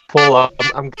 boys. Paul,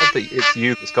 I'm glad that it's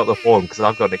you that's got the horn because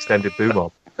I've got an extended boom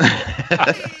arm.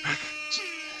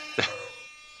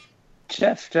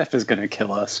 Jeff is gonna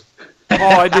kill us.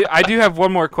 Paul, I do have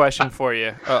one more question for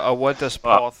you. What does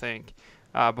Paul think?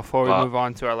 Before we move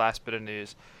on to our last bit of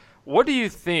news, what do you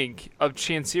think of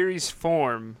Chancery's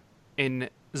form in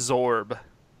Zorb?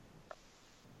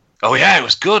 Oh yeah, it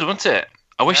was good, wasn't it?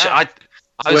 I wish I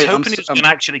was hoping he was going to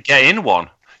actually get in one.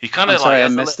 You kind I'm of sorry, I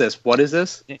missed this. What is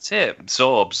this? It's it,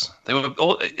 Zorbs. They were.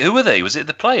 Who were they? Was it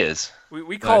the players?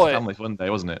 We call it Family Fun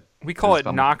Day, wasn't it? we call it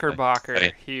Family Fun Day.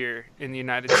 Knockerbocker here in the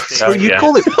United States. Oh, You yeah.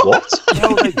 call it what?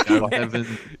 No, they don't,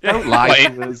 Evan. Don't lie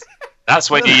to us.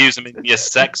 That's when you use them in your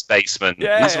sex basement.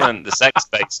 Yeah. These weren't the sex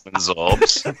basement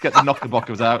Zorbs. Get the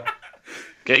knockerbockers out.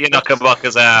 Get your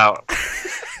knuckerbuckers out.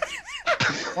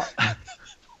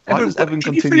 Why does Evan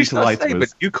Can you continue finish to that lie to statement?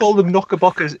 us? You call them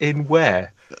knockerbockers in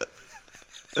where?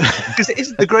 Because it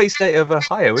isn't the great state of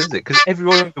Ohio, is it? Because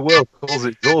everyone in the world calls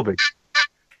it Zorby.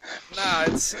 Nah,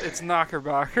 it's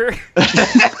Knockerbocker.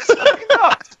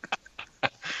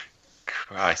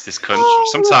 Christ, this country.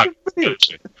 Sometimes this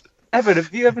country. Evan,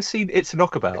 have you ever seen It's a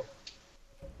Knockabout?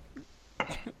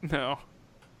 No.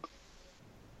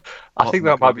 I think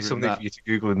that might be Knockabout something that? for you to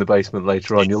Google in the basement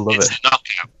later on. You'll love It's it. a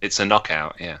knockout. It's a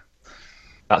knockout. Yeah.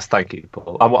 That's thank you,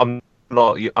 Paul. I'm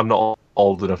not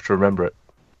old enough to remember it.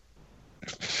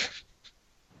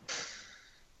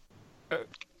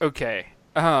 Okay.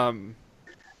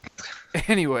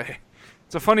 Anyway,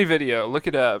 it's a funny video. Look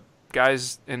it up.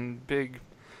 Guys in big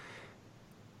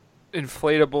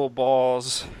inflatable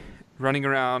balls running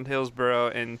around Hillsborough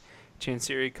and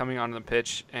Chancery coming onto the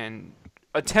pitch and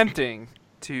attempting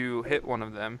to hit one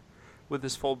of them with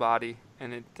his full body,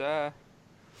 and it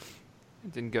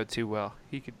didn't go too well.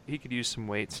 He could use some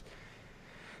weights.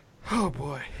 Oh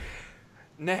boy.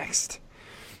 Next,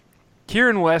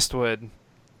 Kieran Westwood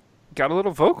got a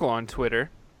little vocal on Twitter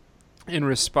in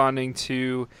responding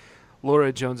to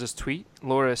Laura Jones's tweet.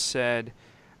 Laura said,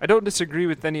 "I don't disagree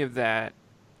with any of that.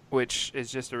 which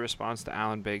is just a response to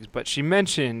Alan Biggs. But she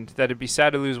mentioned that it'd be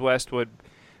sad to lose Westwood,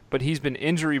 but he's been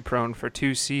injury-prone for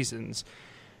 2 seasons,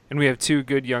 and we have 2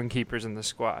 good young keepers in the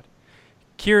squad.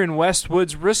 Kieran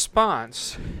Westwood's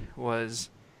response was,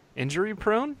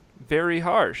 injury-prone? Very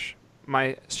harsh.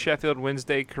 My Sheffield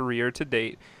Wednesday career to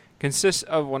date consists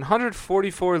of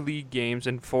 144 league games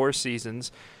in 4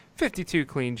 seasons, 52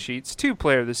 clean sheets, 2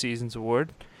 Player of the Season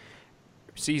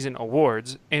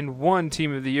awards, and 1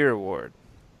 Team of the Year award.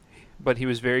 But he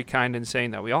was very kind in saying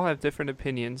that we all have different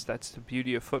opinions. That's the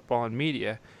beauty of football and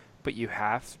media, but you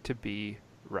have to be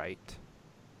right.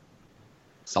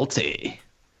 Salty.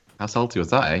 How salty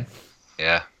was that, eh?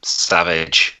 Yeah,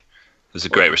 savage. It was a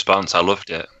great response. I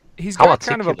loved it. He's How got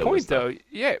kind of a articulate was point, though.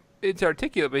 Yeah, it's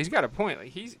articulate, but he's got a point.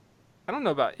 Like I don't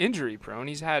know about injury prone.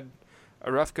 He's had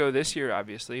a rough go this year,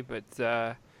 obviously, but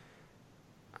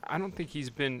I don't think he's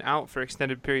been out for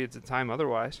extended periods of time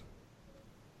otherwise.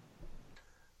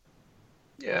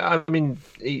 Yeah, I mean,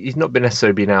 he's not been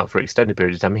necessarily been out for extended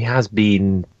periods of time. He has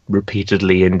been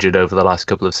repeatedly injured over the last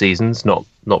couple of seasons, not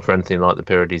for anything like the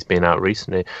period he's been out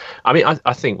recently. I mean,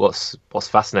 I think what's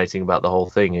fascinating about the whole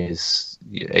thing is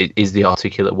the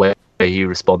articulate way he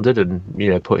responded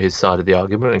and, put his side of the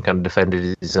argument and kind of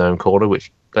defended his own corner,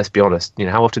 which, let's be honest,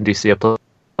 how often do you see a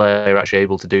player actually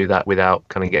able to do that without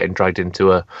kind of getting dragged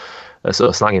into a sort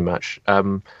of slanging match?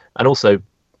 And also,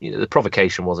 the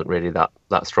provocation wasn't really that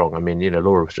strong. I mean,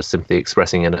 Laura was just simply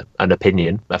expressing an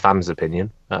opinion, a fan's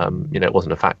opinion. It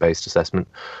wasn't a fact-based assessment,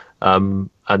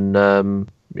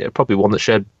 probably one that's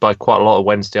shared by quite a lot of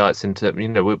Wednesdayites. Into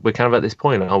we're kind of at this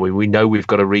point, aren't we? We know we've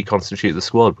got to reconstitute the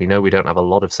squad. We know we don't have a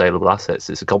lot of saleable assets.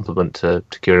 It's a compliment to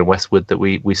Kieran Westwood that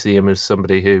we see him as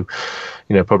somebody who,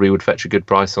 probably would fetch a good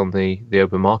price on the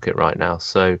open market right now.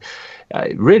 So,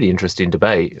 really interesting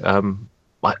debate.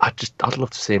 I'd love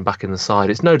to see him back in the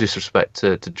side. It's no disrespect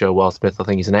to Joe Wildsmith. I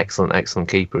think he's an excellent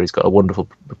keeper. He's got a wonderful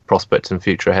prospect and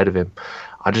future ahead of him.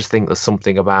 I just think there's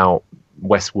something about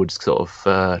Westwood's sort of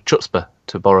chutzpah,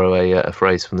 to borrow a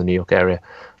phrase from the New York area.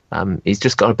 He's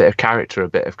just got a bit of character, a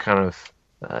bit of kind of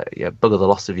bugger the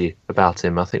loss of you about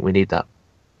him. I think we need that.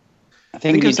 I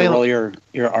think you need to roll your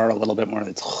R a little bit more.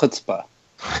 It's chutzpah.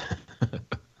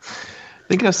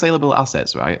 Thinking of saleable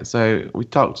assets, right? So we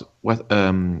talked with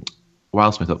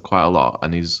Wildsmith up quite a lot,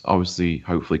 and he's obviously,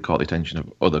 hopefully, caught the attention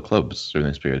of other clubs during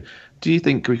this period. Do you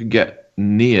think we could get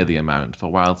near the amount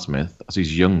for Wildsmith as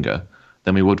he's younger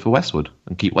than we would for Westwood,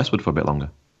 and keep Westwood for a bit longer?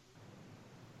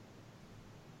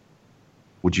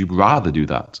 Would you rather do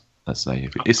that? Let's say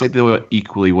if say they were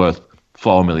equally worth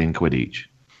 £4 million each.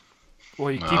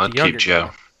 Well, you keep I'd the younger keep Joe.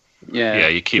 guy. Yeah,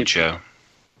 you keep Joe.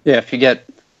 Yeah, if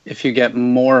you get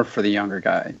more for the younger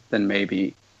guy, then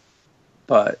maybe.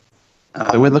 But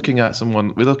so we're looking at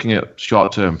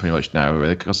short term pretty much now,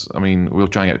 because we'll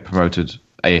try and get promoted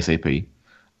ASAP.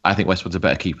 I think Westwood's a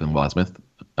better keeper than Wildsmith.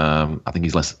 I think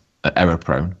he's less error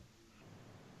prone.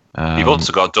 You've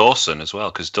also got Dawson as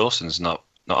well, because Dawson's not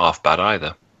half bad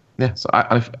either. Yeah, so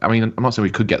I'm not saying we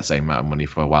could get the same amount of money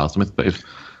for Wildsmith, but if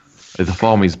the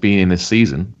form he's been in this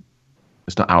season,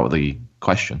 it's not out of the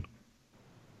question.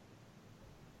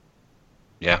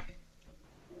 Yeah.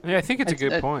 Yeah, I think it's a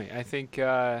good point. I think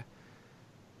I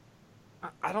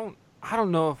don't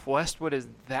know if Westwood is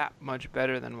that much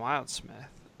better than Wildsmith.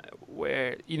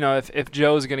 Where if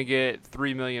Joe's gonna get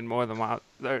 $3 million more than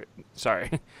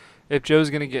if Joe's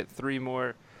gonna get $3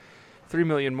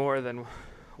 million more than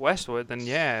Westwood, then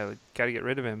yeah, we gotta get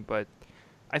rid of him. But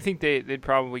I think they'd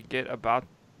probably get about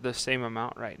the same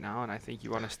amount right now, and I think you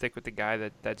want to stick with the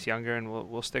guy that's younger and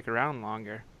will stick around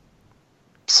longer.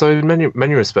 So in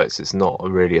many respects, it's not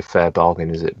really a fair bargain,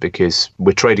 is it? Because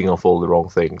we're trading off all the wrong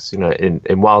things. In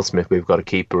Wildsmith, we've got a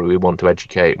keeper who we want to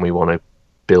educate and we want to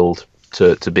build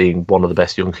to being one of the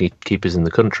best young keepers in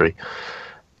the country.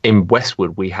 In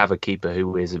Westwood, we have a keeper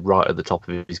who is right at the top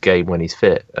of his game when he's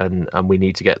fit, and we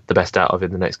need to get the best out of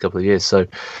him the next couple of years. So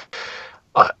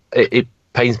it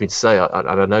pains me to say, and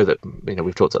I know that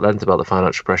we've talked at length about the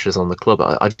financial pressures on the club.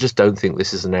 I just don't think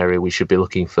this is an area we should be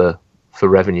looking for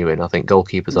revenue in. I think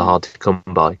goalkeepers are hard to come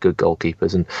by, good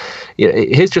goalkeepers. And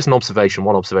here's just one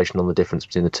observation on the difference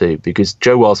between the two, because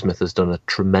Joe Wildsmith has done a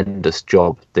tremendous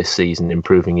job this season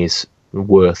improving his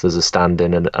worth as a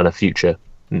stand-in and a future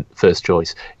first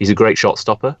choice. He's a great shot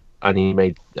stopper, and he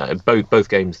made both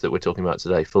games that we're talking about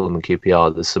today, Fulham and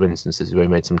QPR, there's some instances where he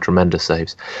made some tremendous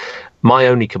saves. My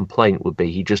only complaint would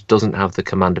be he just doesn't have the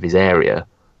command of his area,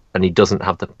 and he doesn't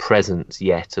have the presence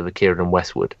yet of a Kieran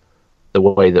Westwood, the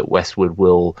way that Westwood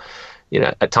will,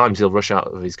 at times he'll rush out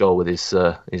of his goal with his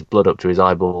blood up to his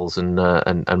eyeballs and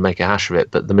make a hash of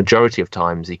it. But the majority of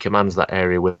times he commands that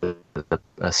area with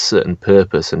a certain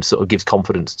purpose and sort of gives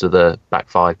confidence to the back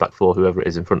five, back four, whoever it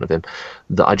is in front of him,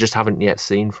 that I just haven't yet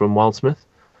seen from Wildsmith.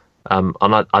 And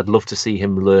I'd love to see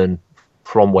him learn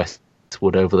from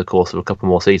Westwood over the course of a couple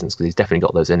more seasons, because he's definitely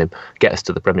got those in him. Get us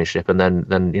to the Premiership, and then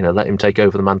let him take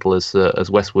over the mantle as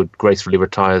Westwood gracefully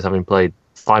retires, having played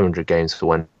 500 games for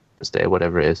Wednesday or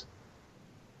whatever it is.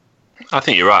 I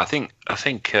think you're right. I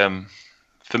think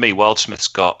for me, Wildsmith's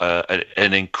got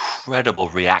an incredible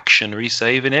reactionary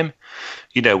save in him.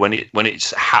 When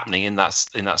it's happening in that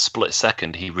split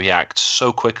second, he reacts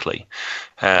so quickly.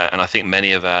 And I think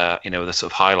many of our the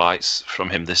sort of highlights from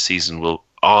him this season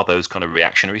are those kind of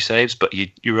reactionary saves. But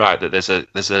you're right that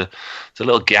there's a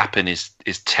little gap in his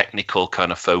technical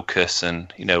kind of focus,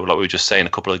 and like we were just saying,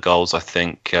 a couple of goals I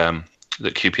think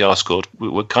that QPR scored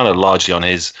were kind of largely on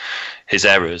his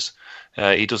errors.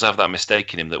 He does have that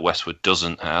mistake in him that Westwood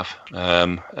doesn't have,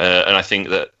 and I think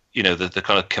that the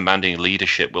kind of commanding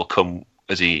leadership will come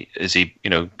as he gets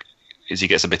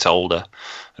a bit older,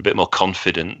 a bit more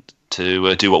confident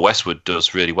to do what Westwood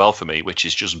does really well for me, which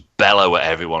is just bellow at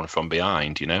everyone from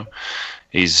behind.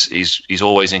 He's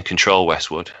always in control,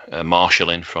 Westwood,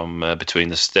 marshalling from between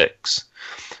the sticks.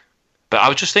 But I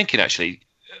was just thinking, actually,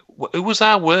 who was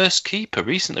our worst keeper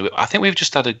recently? I think we've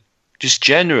just had just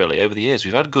generally over the years,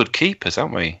 we've had good keepers,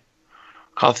 haven't we?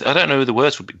 I don't know who the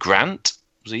worst would be. Grant,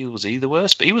 was he the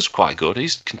worst? But he was quite good. He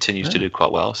continues to do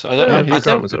quite well. So I don't know.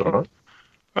 Grant was all right.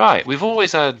 Right, we've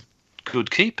always had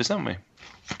good keepers, haven't we?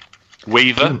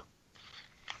 Weaver,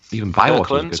 even Bywater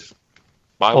Kirkland, was good.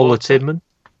 Ola Tidman.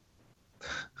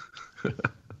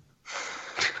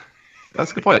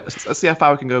 That's a good point. Let's see how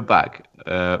far we can go back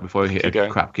before we hit a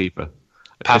crap keeper.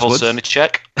 Pavel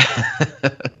Cernicek.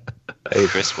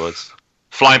 Chris Woods.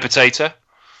 Flying Potato.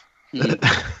 He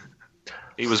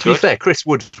was to good. be fair, Chris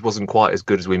Woods wasn't quite as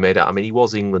good as we made out. I mean, he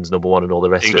was England's number one and all the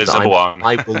rest England's of it. number one.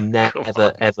 I will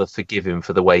never, ever forgive him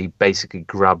for the way he basically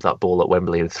grabbed that ball at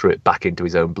Wembley and threw it back into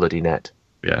his own bloody net.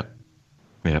 Yeah.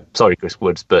 Sorry, Chris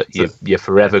Woods, but you're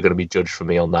forever going to be judged for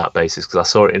me on that basis, because I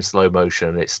saw it in slow motion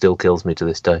and it still kills me to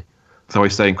this day. So we're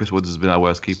saying Chris Woods has been our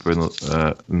worst keeper in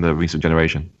the recent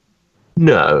generation?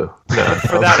 No.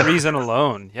 For that reason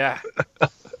alone, yeah.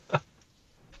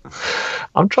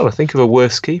 I'm trying to think of a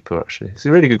worst keeper, actually. It's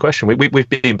a really good question. We've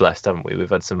been blessed, haven't we? We've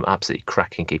had some absolutely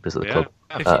cracking keepers at the club.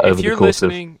 If you're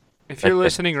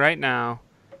listening right now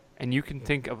and you can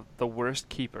think of the worst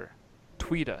keeper,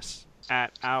 tweet us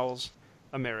at Owls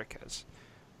Americas.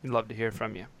 We'd love to hear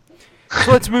from you.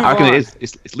 So let's move on.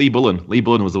 It's Lee Bullen. Lee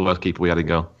Bullen was the worst keeper we had in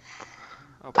goal.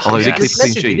 Although he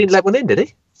didn't let one in, did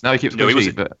he? No, he keeps clean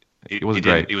sheet, but he wasn't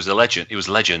great. He was a legend. He was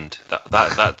a legend.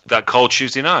 That cold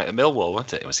Tuesday night at Millwall,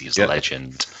 wasn't it? He was a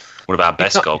legend. One of our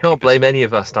best goalkeepers. You can't blame any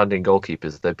of our standing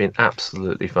goalkeepers. They've been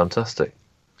absolutely fantastic.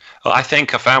 Well, I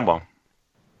think I found one.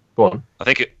 Go on. I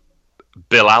think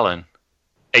Bill Allen,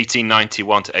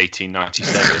 1891 to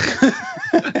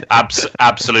 1897.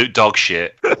 Absolute dog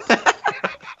shit.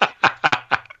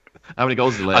 How many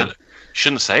goals did he lay?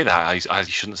 Shouldn't say that. I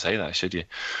shouldn't say that, should you?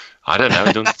 I don't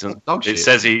know. It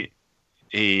says he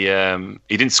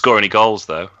didn't score any goals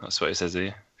though. That's what it says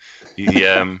here.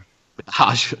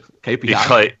 Harsh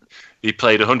KPI. He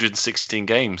played 116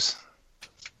 games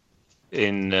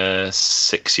in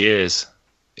 6 years.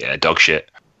 Yeah, dog shit.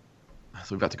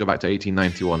 So we've had to go back to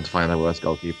 1891 to find our worst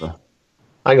goalkeeper.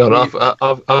 Hang on, I've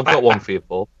got one for you,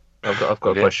 Paul. I've got a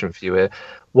question for you here.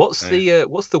 What's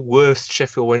the worst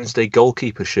Sheffield Wednesday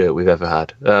goalkeeper shirt we've ever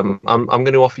had? I'm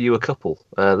going to offer you a couple.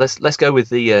 Let's go with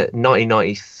the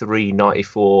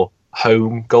 1993-94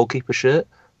 home goalkeeper shirt,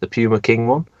 the Puma King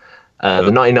one.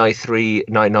 The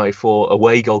 1993-1994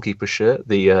 away goalkeeper shirt,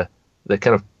 the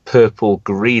kind of purple,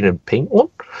 green, and pink one.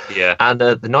 Yeah. And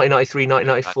the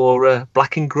 1993-1994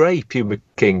 black and grey Puma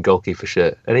King goalkeeper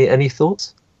shirt. Any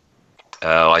thoughts?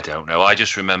 Oh, I don't know. I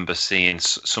just remember seeing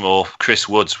some more Chris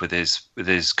Woods with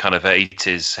his kind of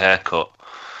 80s haircut,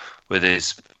 with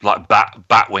his like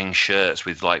batwing shirts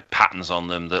with like patterns on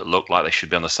them that looked like they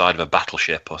should be on the side of a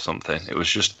battleship or something. It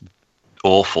was just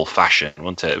awful fashion,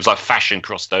 wasn't it? It was like fashion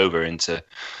crossed over into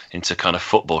kind of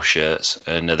football shirts,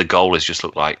 and the goalies just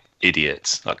looked like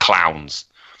idiots, like clowns.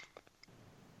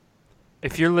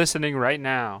 If you're listening right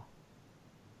now,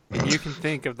 and you can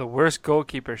think of the worst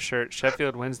goalkeeper shirt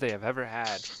Sheffield Wednesday have ever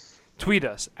had, tweet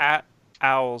us at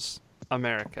Owls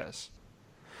Americas.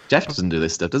 Jeff doesn't do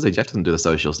this stuff, does he? Jeff doesn't do the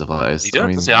social stuff like this. He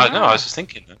does. I know. I was just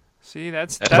thinking that. See,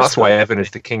 that's why Evan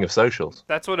is the king of socials.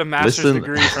 That's what a master's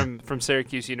degree from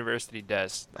Syracuse University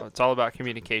does. It's all about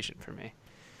communication for me.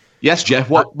 Yes, Jeff.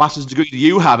 What master's degree do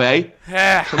you have, eh?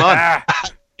 Yeah. Come on.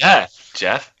 Yeah,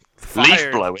 Jeff.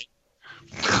 Fired. Leaf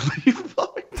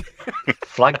blowing.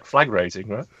 flag raising,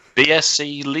 right?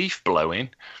 BSc leaf blowing.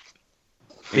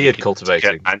 Beard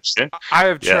cultivating. I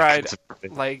have tried,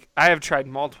 I have tried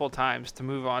multiple times to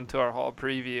move on to our Hall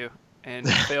preview, and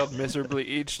failed miserably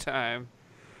each time.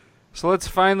 So let's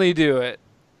finally do it.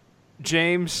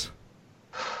 James,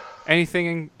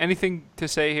 anything to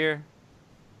say here?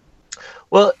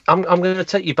 Well, I'm going to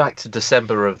take you back to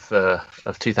December of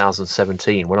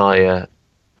 2017 when I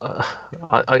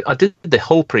did the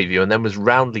whole preview and then was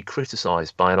roundly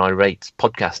criticised by an irate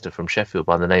podcaster from Sheffield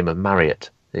by the name of Marriott,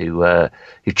 who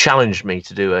challenged me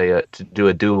to do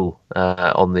a duel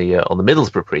on the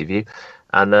Middlesbrough preview,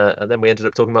 and then we ended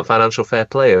up talking about financial fair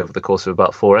play over the course of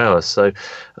about 4 hours. So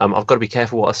I've got to be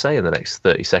careful what I say in the next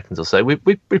 30 seconds or so. We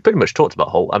pretty much talked about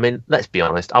Hull. I mean, let's be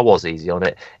honest, I was easy on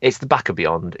it. It's the back of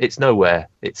beyond. It's nowhere.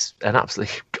 It's an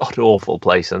absolutely god-awful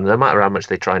place, and no matter how much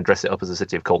they try and dress it up as a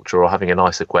city of culture or having a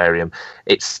nice aquarium,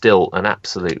 it's still an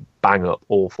absolute bang-up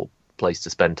awful place to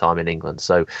spend time in England.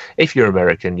 So if you're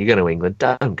American, you're going to England,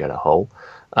 don't go to Hull.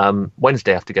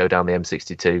 Wednesday I have to go down the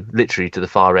M62, literally to the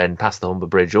far end, past the Humber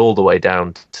Bridge, all the way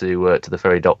down to the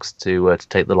ferry docks to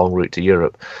take the long route to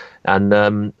Europe,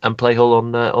 and play Hull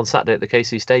on Saturday at the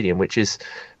KC Stadium, which is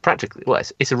practically, well,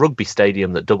 it's a rugby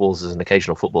stadium that doubles as an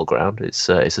occasional football ground. It's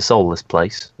a soulless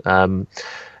place, and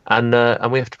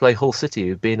we have to play Hull City,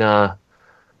 who've been our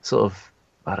sort of,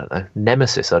 I don't know,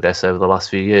 nemesis, I guess, over the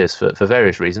last few years for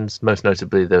various reasons, most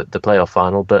notably the playoff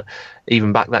final. But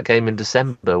even back that game in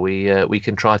December, we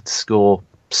contrived to score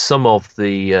some of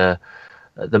to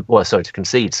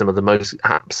concede some of the most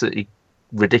absolutely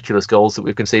ridiculous goals that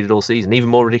we've conceded all season. Even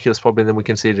more ridiculous probably than we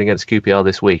conceded against QPR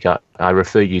this week. I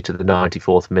refer you to the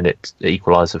 94th minute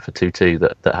equaliser for 2-2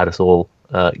 that had us all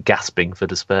gasping for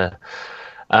despair.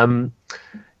 I don't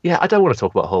want to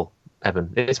talk about Hull,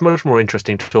 Evan. It's much more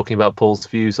interesting to talking about Paul's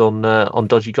views on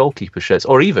dodgy goalkeeper shirts,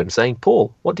 or even saying,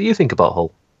 Paul, what do you think about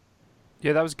Hull?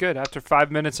 Yeah, that was good. After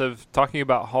 5 minutes of talking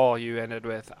about Hull, you ended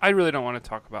with, I really don't want to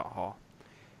talk about Hull.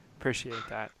 Appreciate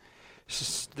that.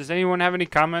 Does anyone have any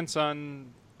comments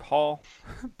on Hull?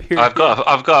 I've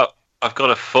got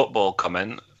a football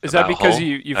comment. Is that because Hull.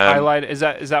 you've highlighted?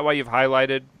 Is that why you've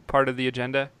highlighted part of the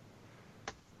agenda?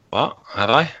 What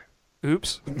have I?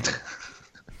 Oops.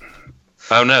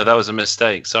 Oh no, that was a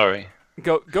mistake. Sorry.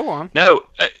 Go on. No.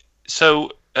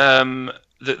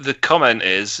 The comment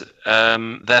is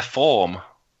their form.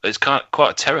 It's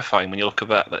quite terrifying when you look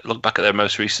back at their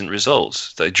most recent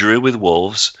results. They drew with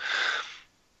Wolves,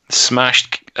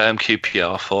 smashed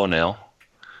QPR 4-0,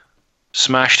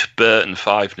 smashed Burton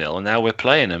 5-0, and now we're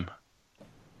playing them.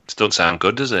 It doesn't sound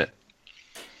good, does it?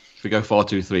 If we go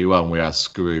 4-2-3-1, we are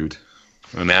screwed.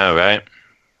 I know, right?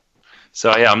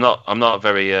 So yeah, I'm not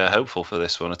very hopeful for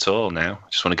this one at all now. I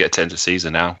just want to get to the end of the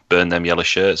season now, burn them yellow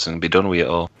shirts, and be done with it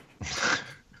all.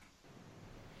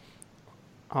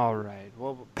 All right.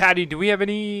 Well, Paddy, do we have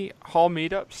any Hull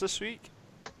meetups this week?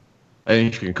 I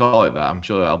think you can call it that. I'm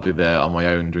sure I'll be there on my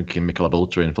own drinking Michelob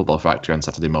Ultra in Football Factory on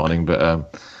Saturday morning, but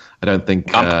I don't think...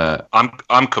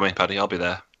 I'm coming, Paddy. I'll be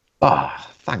there. Oh,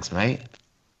 thanks, mate.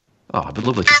 Oh, it'd be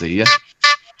lovely to see you.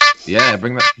 Yeah,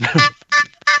 bring that...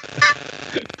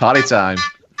 Party time.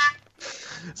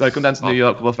 So come down to New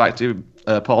York Football Factory.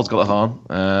 Paul's got the horn.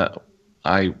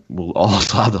 I will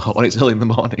also have the horn. It's early in the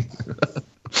morning.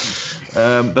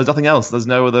 There's nothing else. There's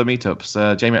no other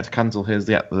meetups. Jamie had to cancel his.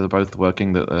 They're both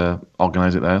working that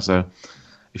organise it there. So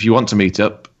if you want to meet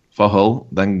up for Hull,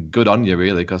 then good on you,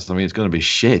 really, because I mean it's going to be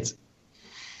shit.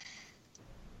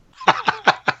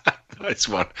 Nice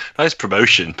one. Nice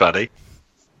promotion, Paddy.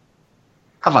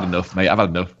 I've had enough, mate. I've had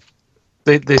enough.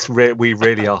 We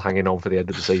really are hanging on for the end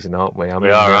of the season, aren't we? I mean,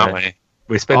 we are, aren't we?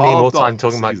 We're spending more time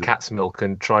talking about cat's milk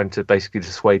and trying to basically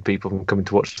dissuade people from coming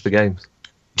to watch the games.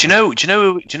 Do you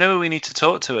know who we need to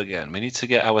talk to again? We need to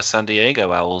get our San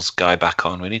Diego Owls guy back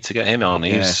on. We need to get him on.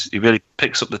 Yeah. He really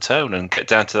picks up the tone and get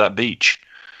down to that beach.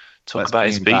 Talk about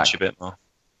his beach a bit more.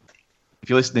 If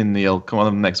you're listening, Neil, come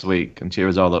on next week and cheer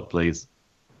us all up, please.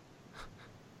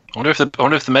 I wonder if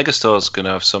the Megastore's going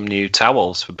to have some new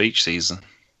towels for beach season.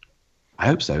 I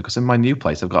hope so, because in my new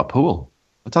place I've got a pool.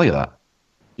 I'll tell you that.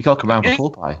 You can't come around for pool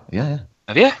pie. Yeah.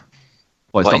 Have you?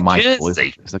 Well, it's not my Jersey?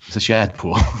 pool. It's a shared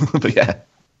pool. But yeah.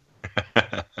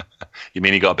 You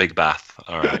mean you got a big bath?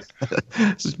 All right.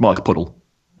 It's just more like a puddle.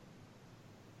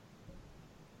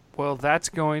 Well, that's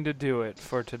going to do it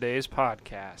for today's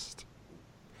podcast.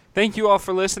 Thank you all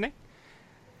for listening.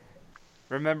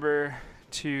 Remember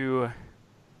to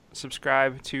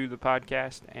subscribe to the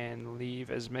podcast and leave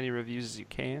as many reviews as you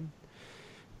can.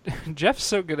 Jeff's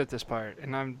so good at this part,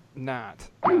 and I'm not.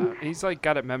 He's like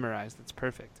got it memorized. It's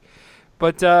perfect.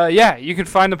 But yeah, you can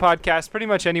find the podcast pretty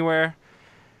much anywhere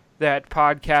that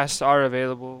podcasts are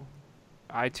available: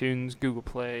 iTunes, Google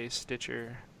Play,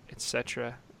 Stitcher,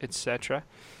 etc., etc.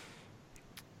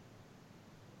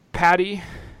 Patty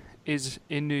is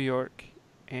in New York,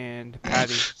 and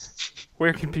Patty,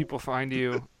 where can people find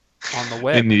you on the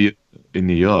web? In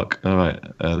New York. All right.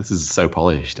 This is so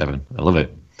polished, Evan. I love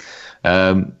it.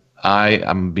 I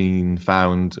am being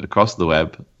found across the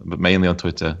web, but mainly on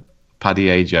Twitter. Paddy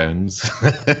A. Jones,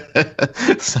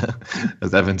 so,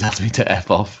 as Evan tells me to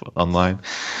F off online.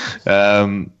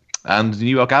 And New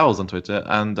York Owls on Twitter,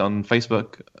 and on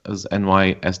Facebook as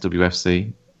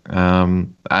NYSWFC,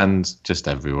 and just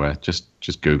everywhere.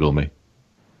 Just Google me.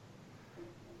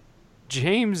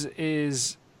 James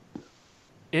is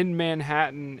in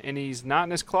Manhattan, and he's not in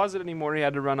his closet anymore. He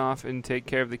had to run off and take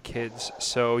care of the kids.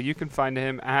 So you can find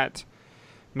him at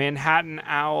Manhattan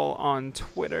Owl on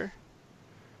Twitter.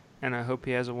 And I hope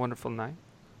he has a wonderful night.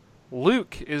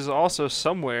 Luke is also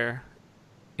somewhere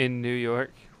in New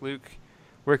York. Luke,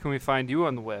 where can we find you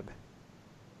on the web?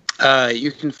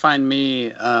 You can find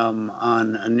me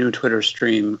on a new Twitter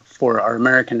stream. For our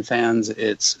American fans,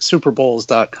 it's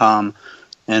superbowls.com.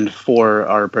 And for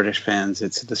our British fans,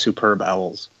 it's the Superb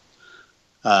Owls.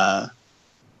 Sorry,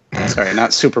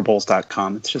 not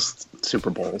superbowls.com. It's just Super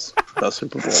Bowls. The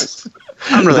Super Bowls.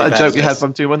 I'm really that bad joke at you had this.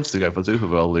 from 2 months ago for Super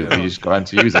Bowl, Luke, you just got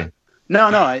into using. No,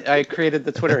 I created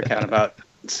the Twitter account about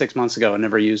 6 months ago and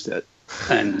never used it.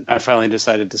 And I finally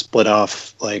decided to split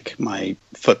off like my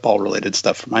football-related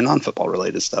stuff from my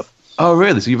non-football-related stuff. Oh,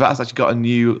 really? So you've actually got a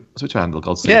new Twitter handle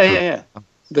called Super? Yeah.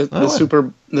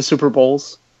 The Super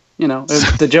Bowls. You know,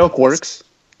 the joke works.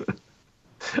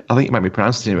 I think you might be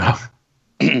pronouncing it wrong.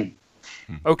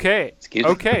 Okay. Excuse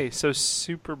me. Okay, so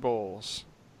Super Bowls.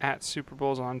 At Super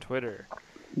Bowls on Twitter.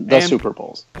 The And Super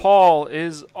Bowls. Paul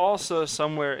is also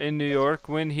somewhere in New York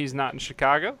when he's not in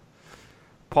Chicago.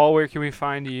 Paul, where can we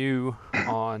find you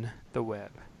on the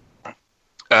web?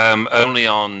 Only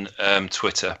on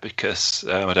Twitter, because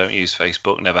I don't use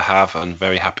Facebook, never have. I'm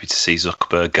very happy to see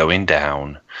Zuckerberg going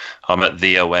down. I'm at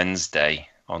The Wednesday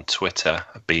on Twitter,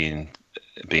 being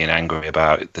angry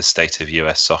about the state of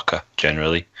US soccer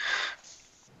generally.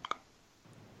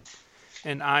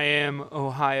 And I am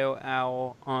Ohio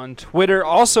Owl on Twitter.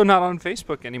 Also not on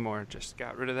Facebook anymore. Just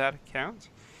got rid of that account.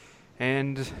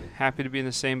 And happy to be in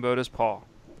the same boat as Paul.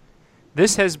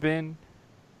 This has been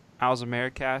Owls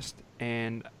Americast,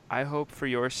 and I hope for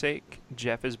your sake,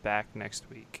 Jeff is back next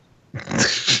week.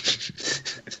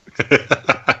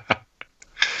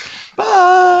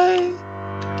 Bye!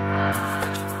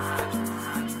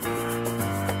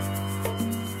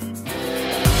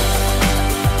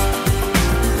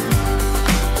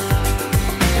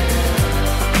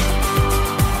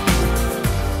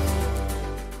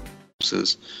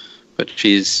 But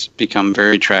she's become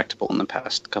very tractable in the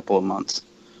past couple of months.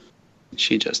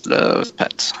 She just loves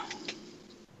pets.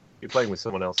 You're playing with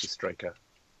someone else's stray cat.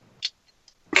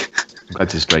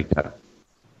 That's a straight cat.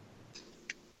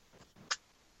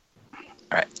 All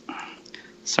right.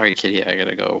 Sorry, Kitty, I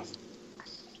gotta go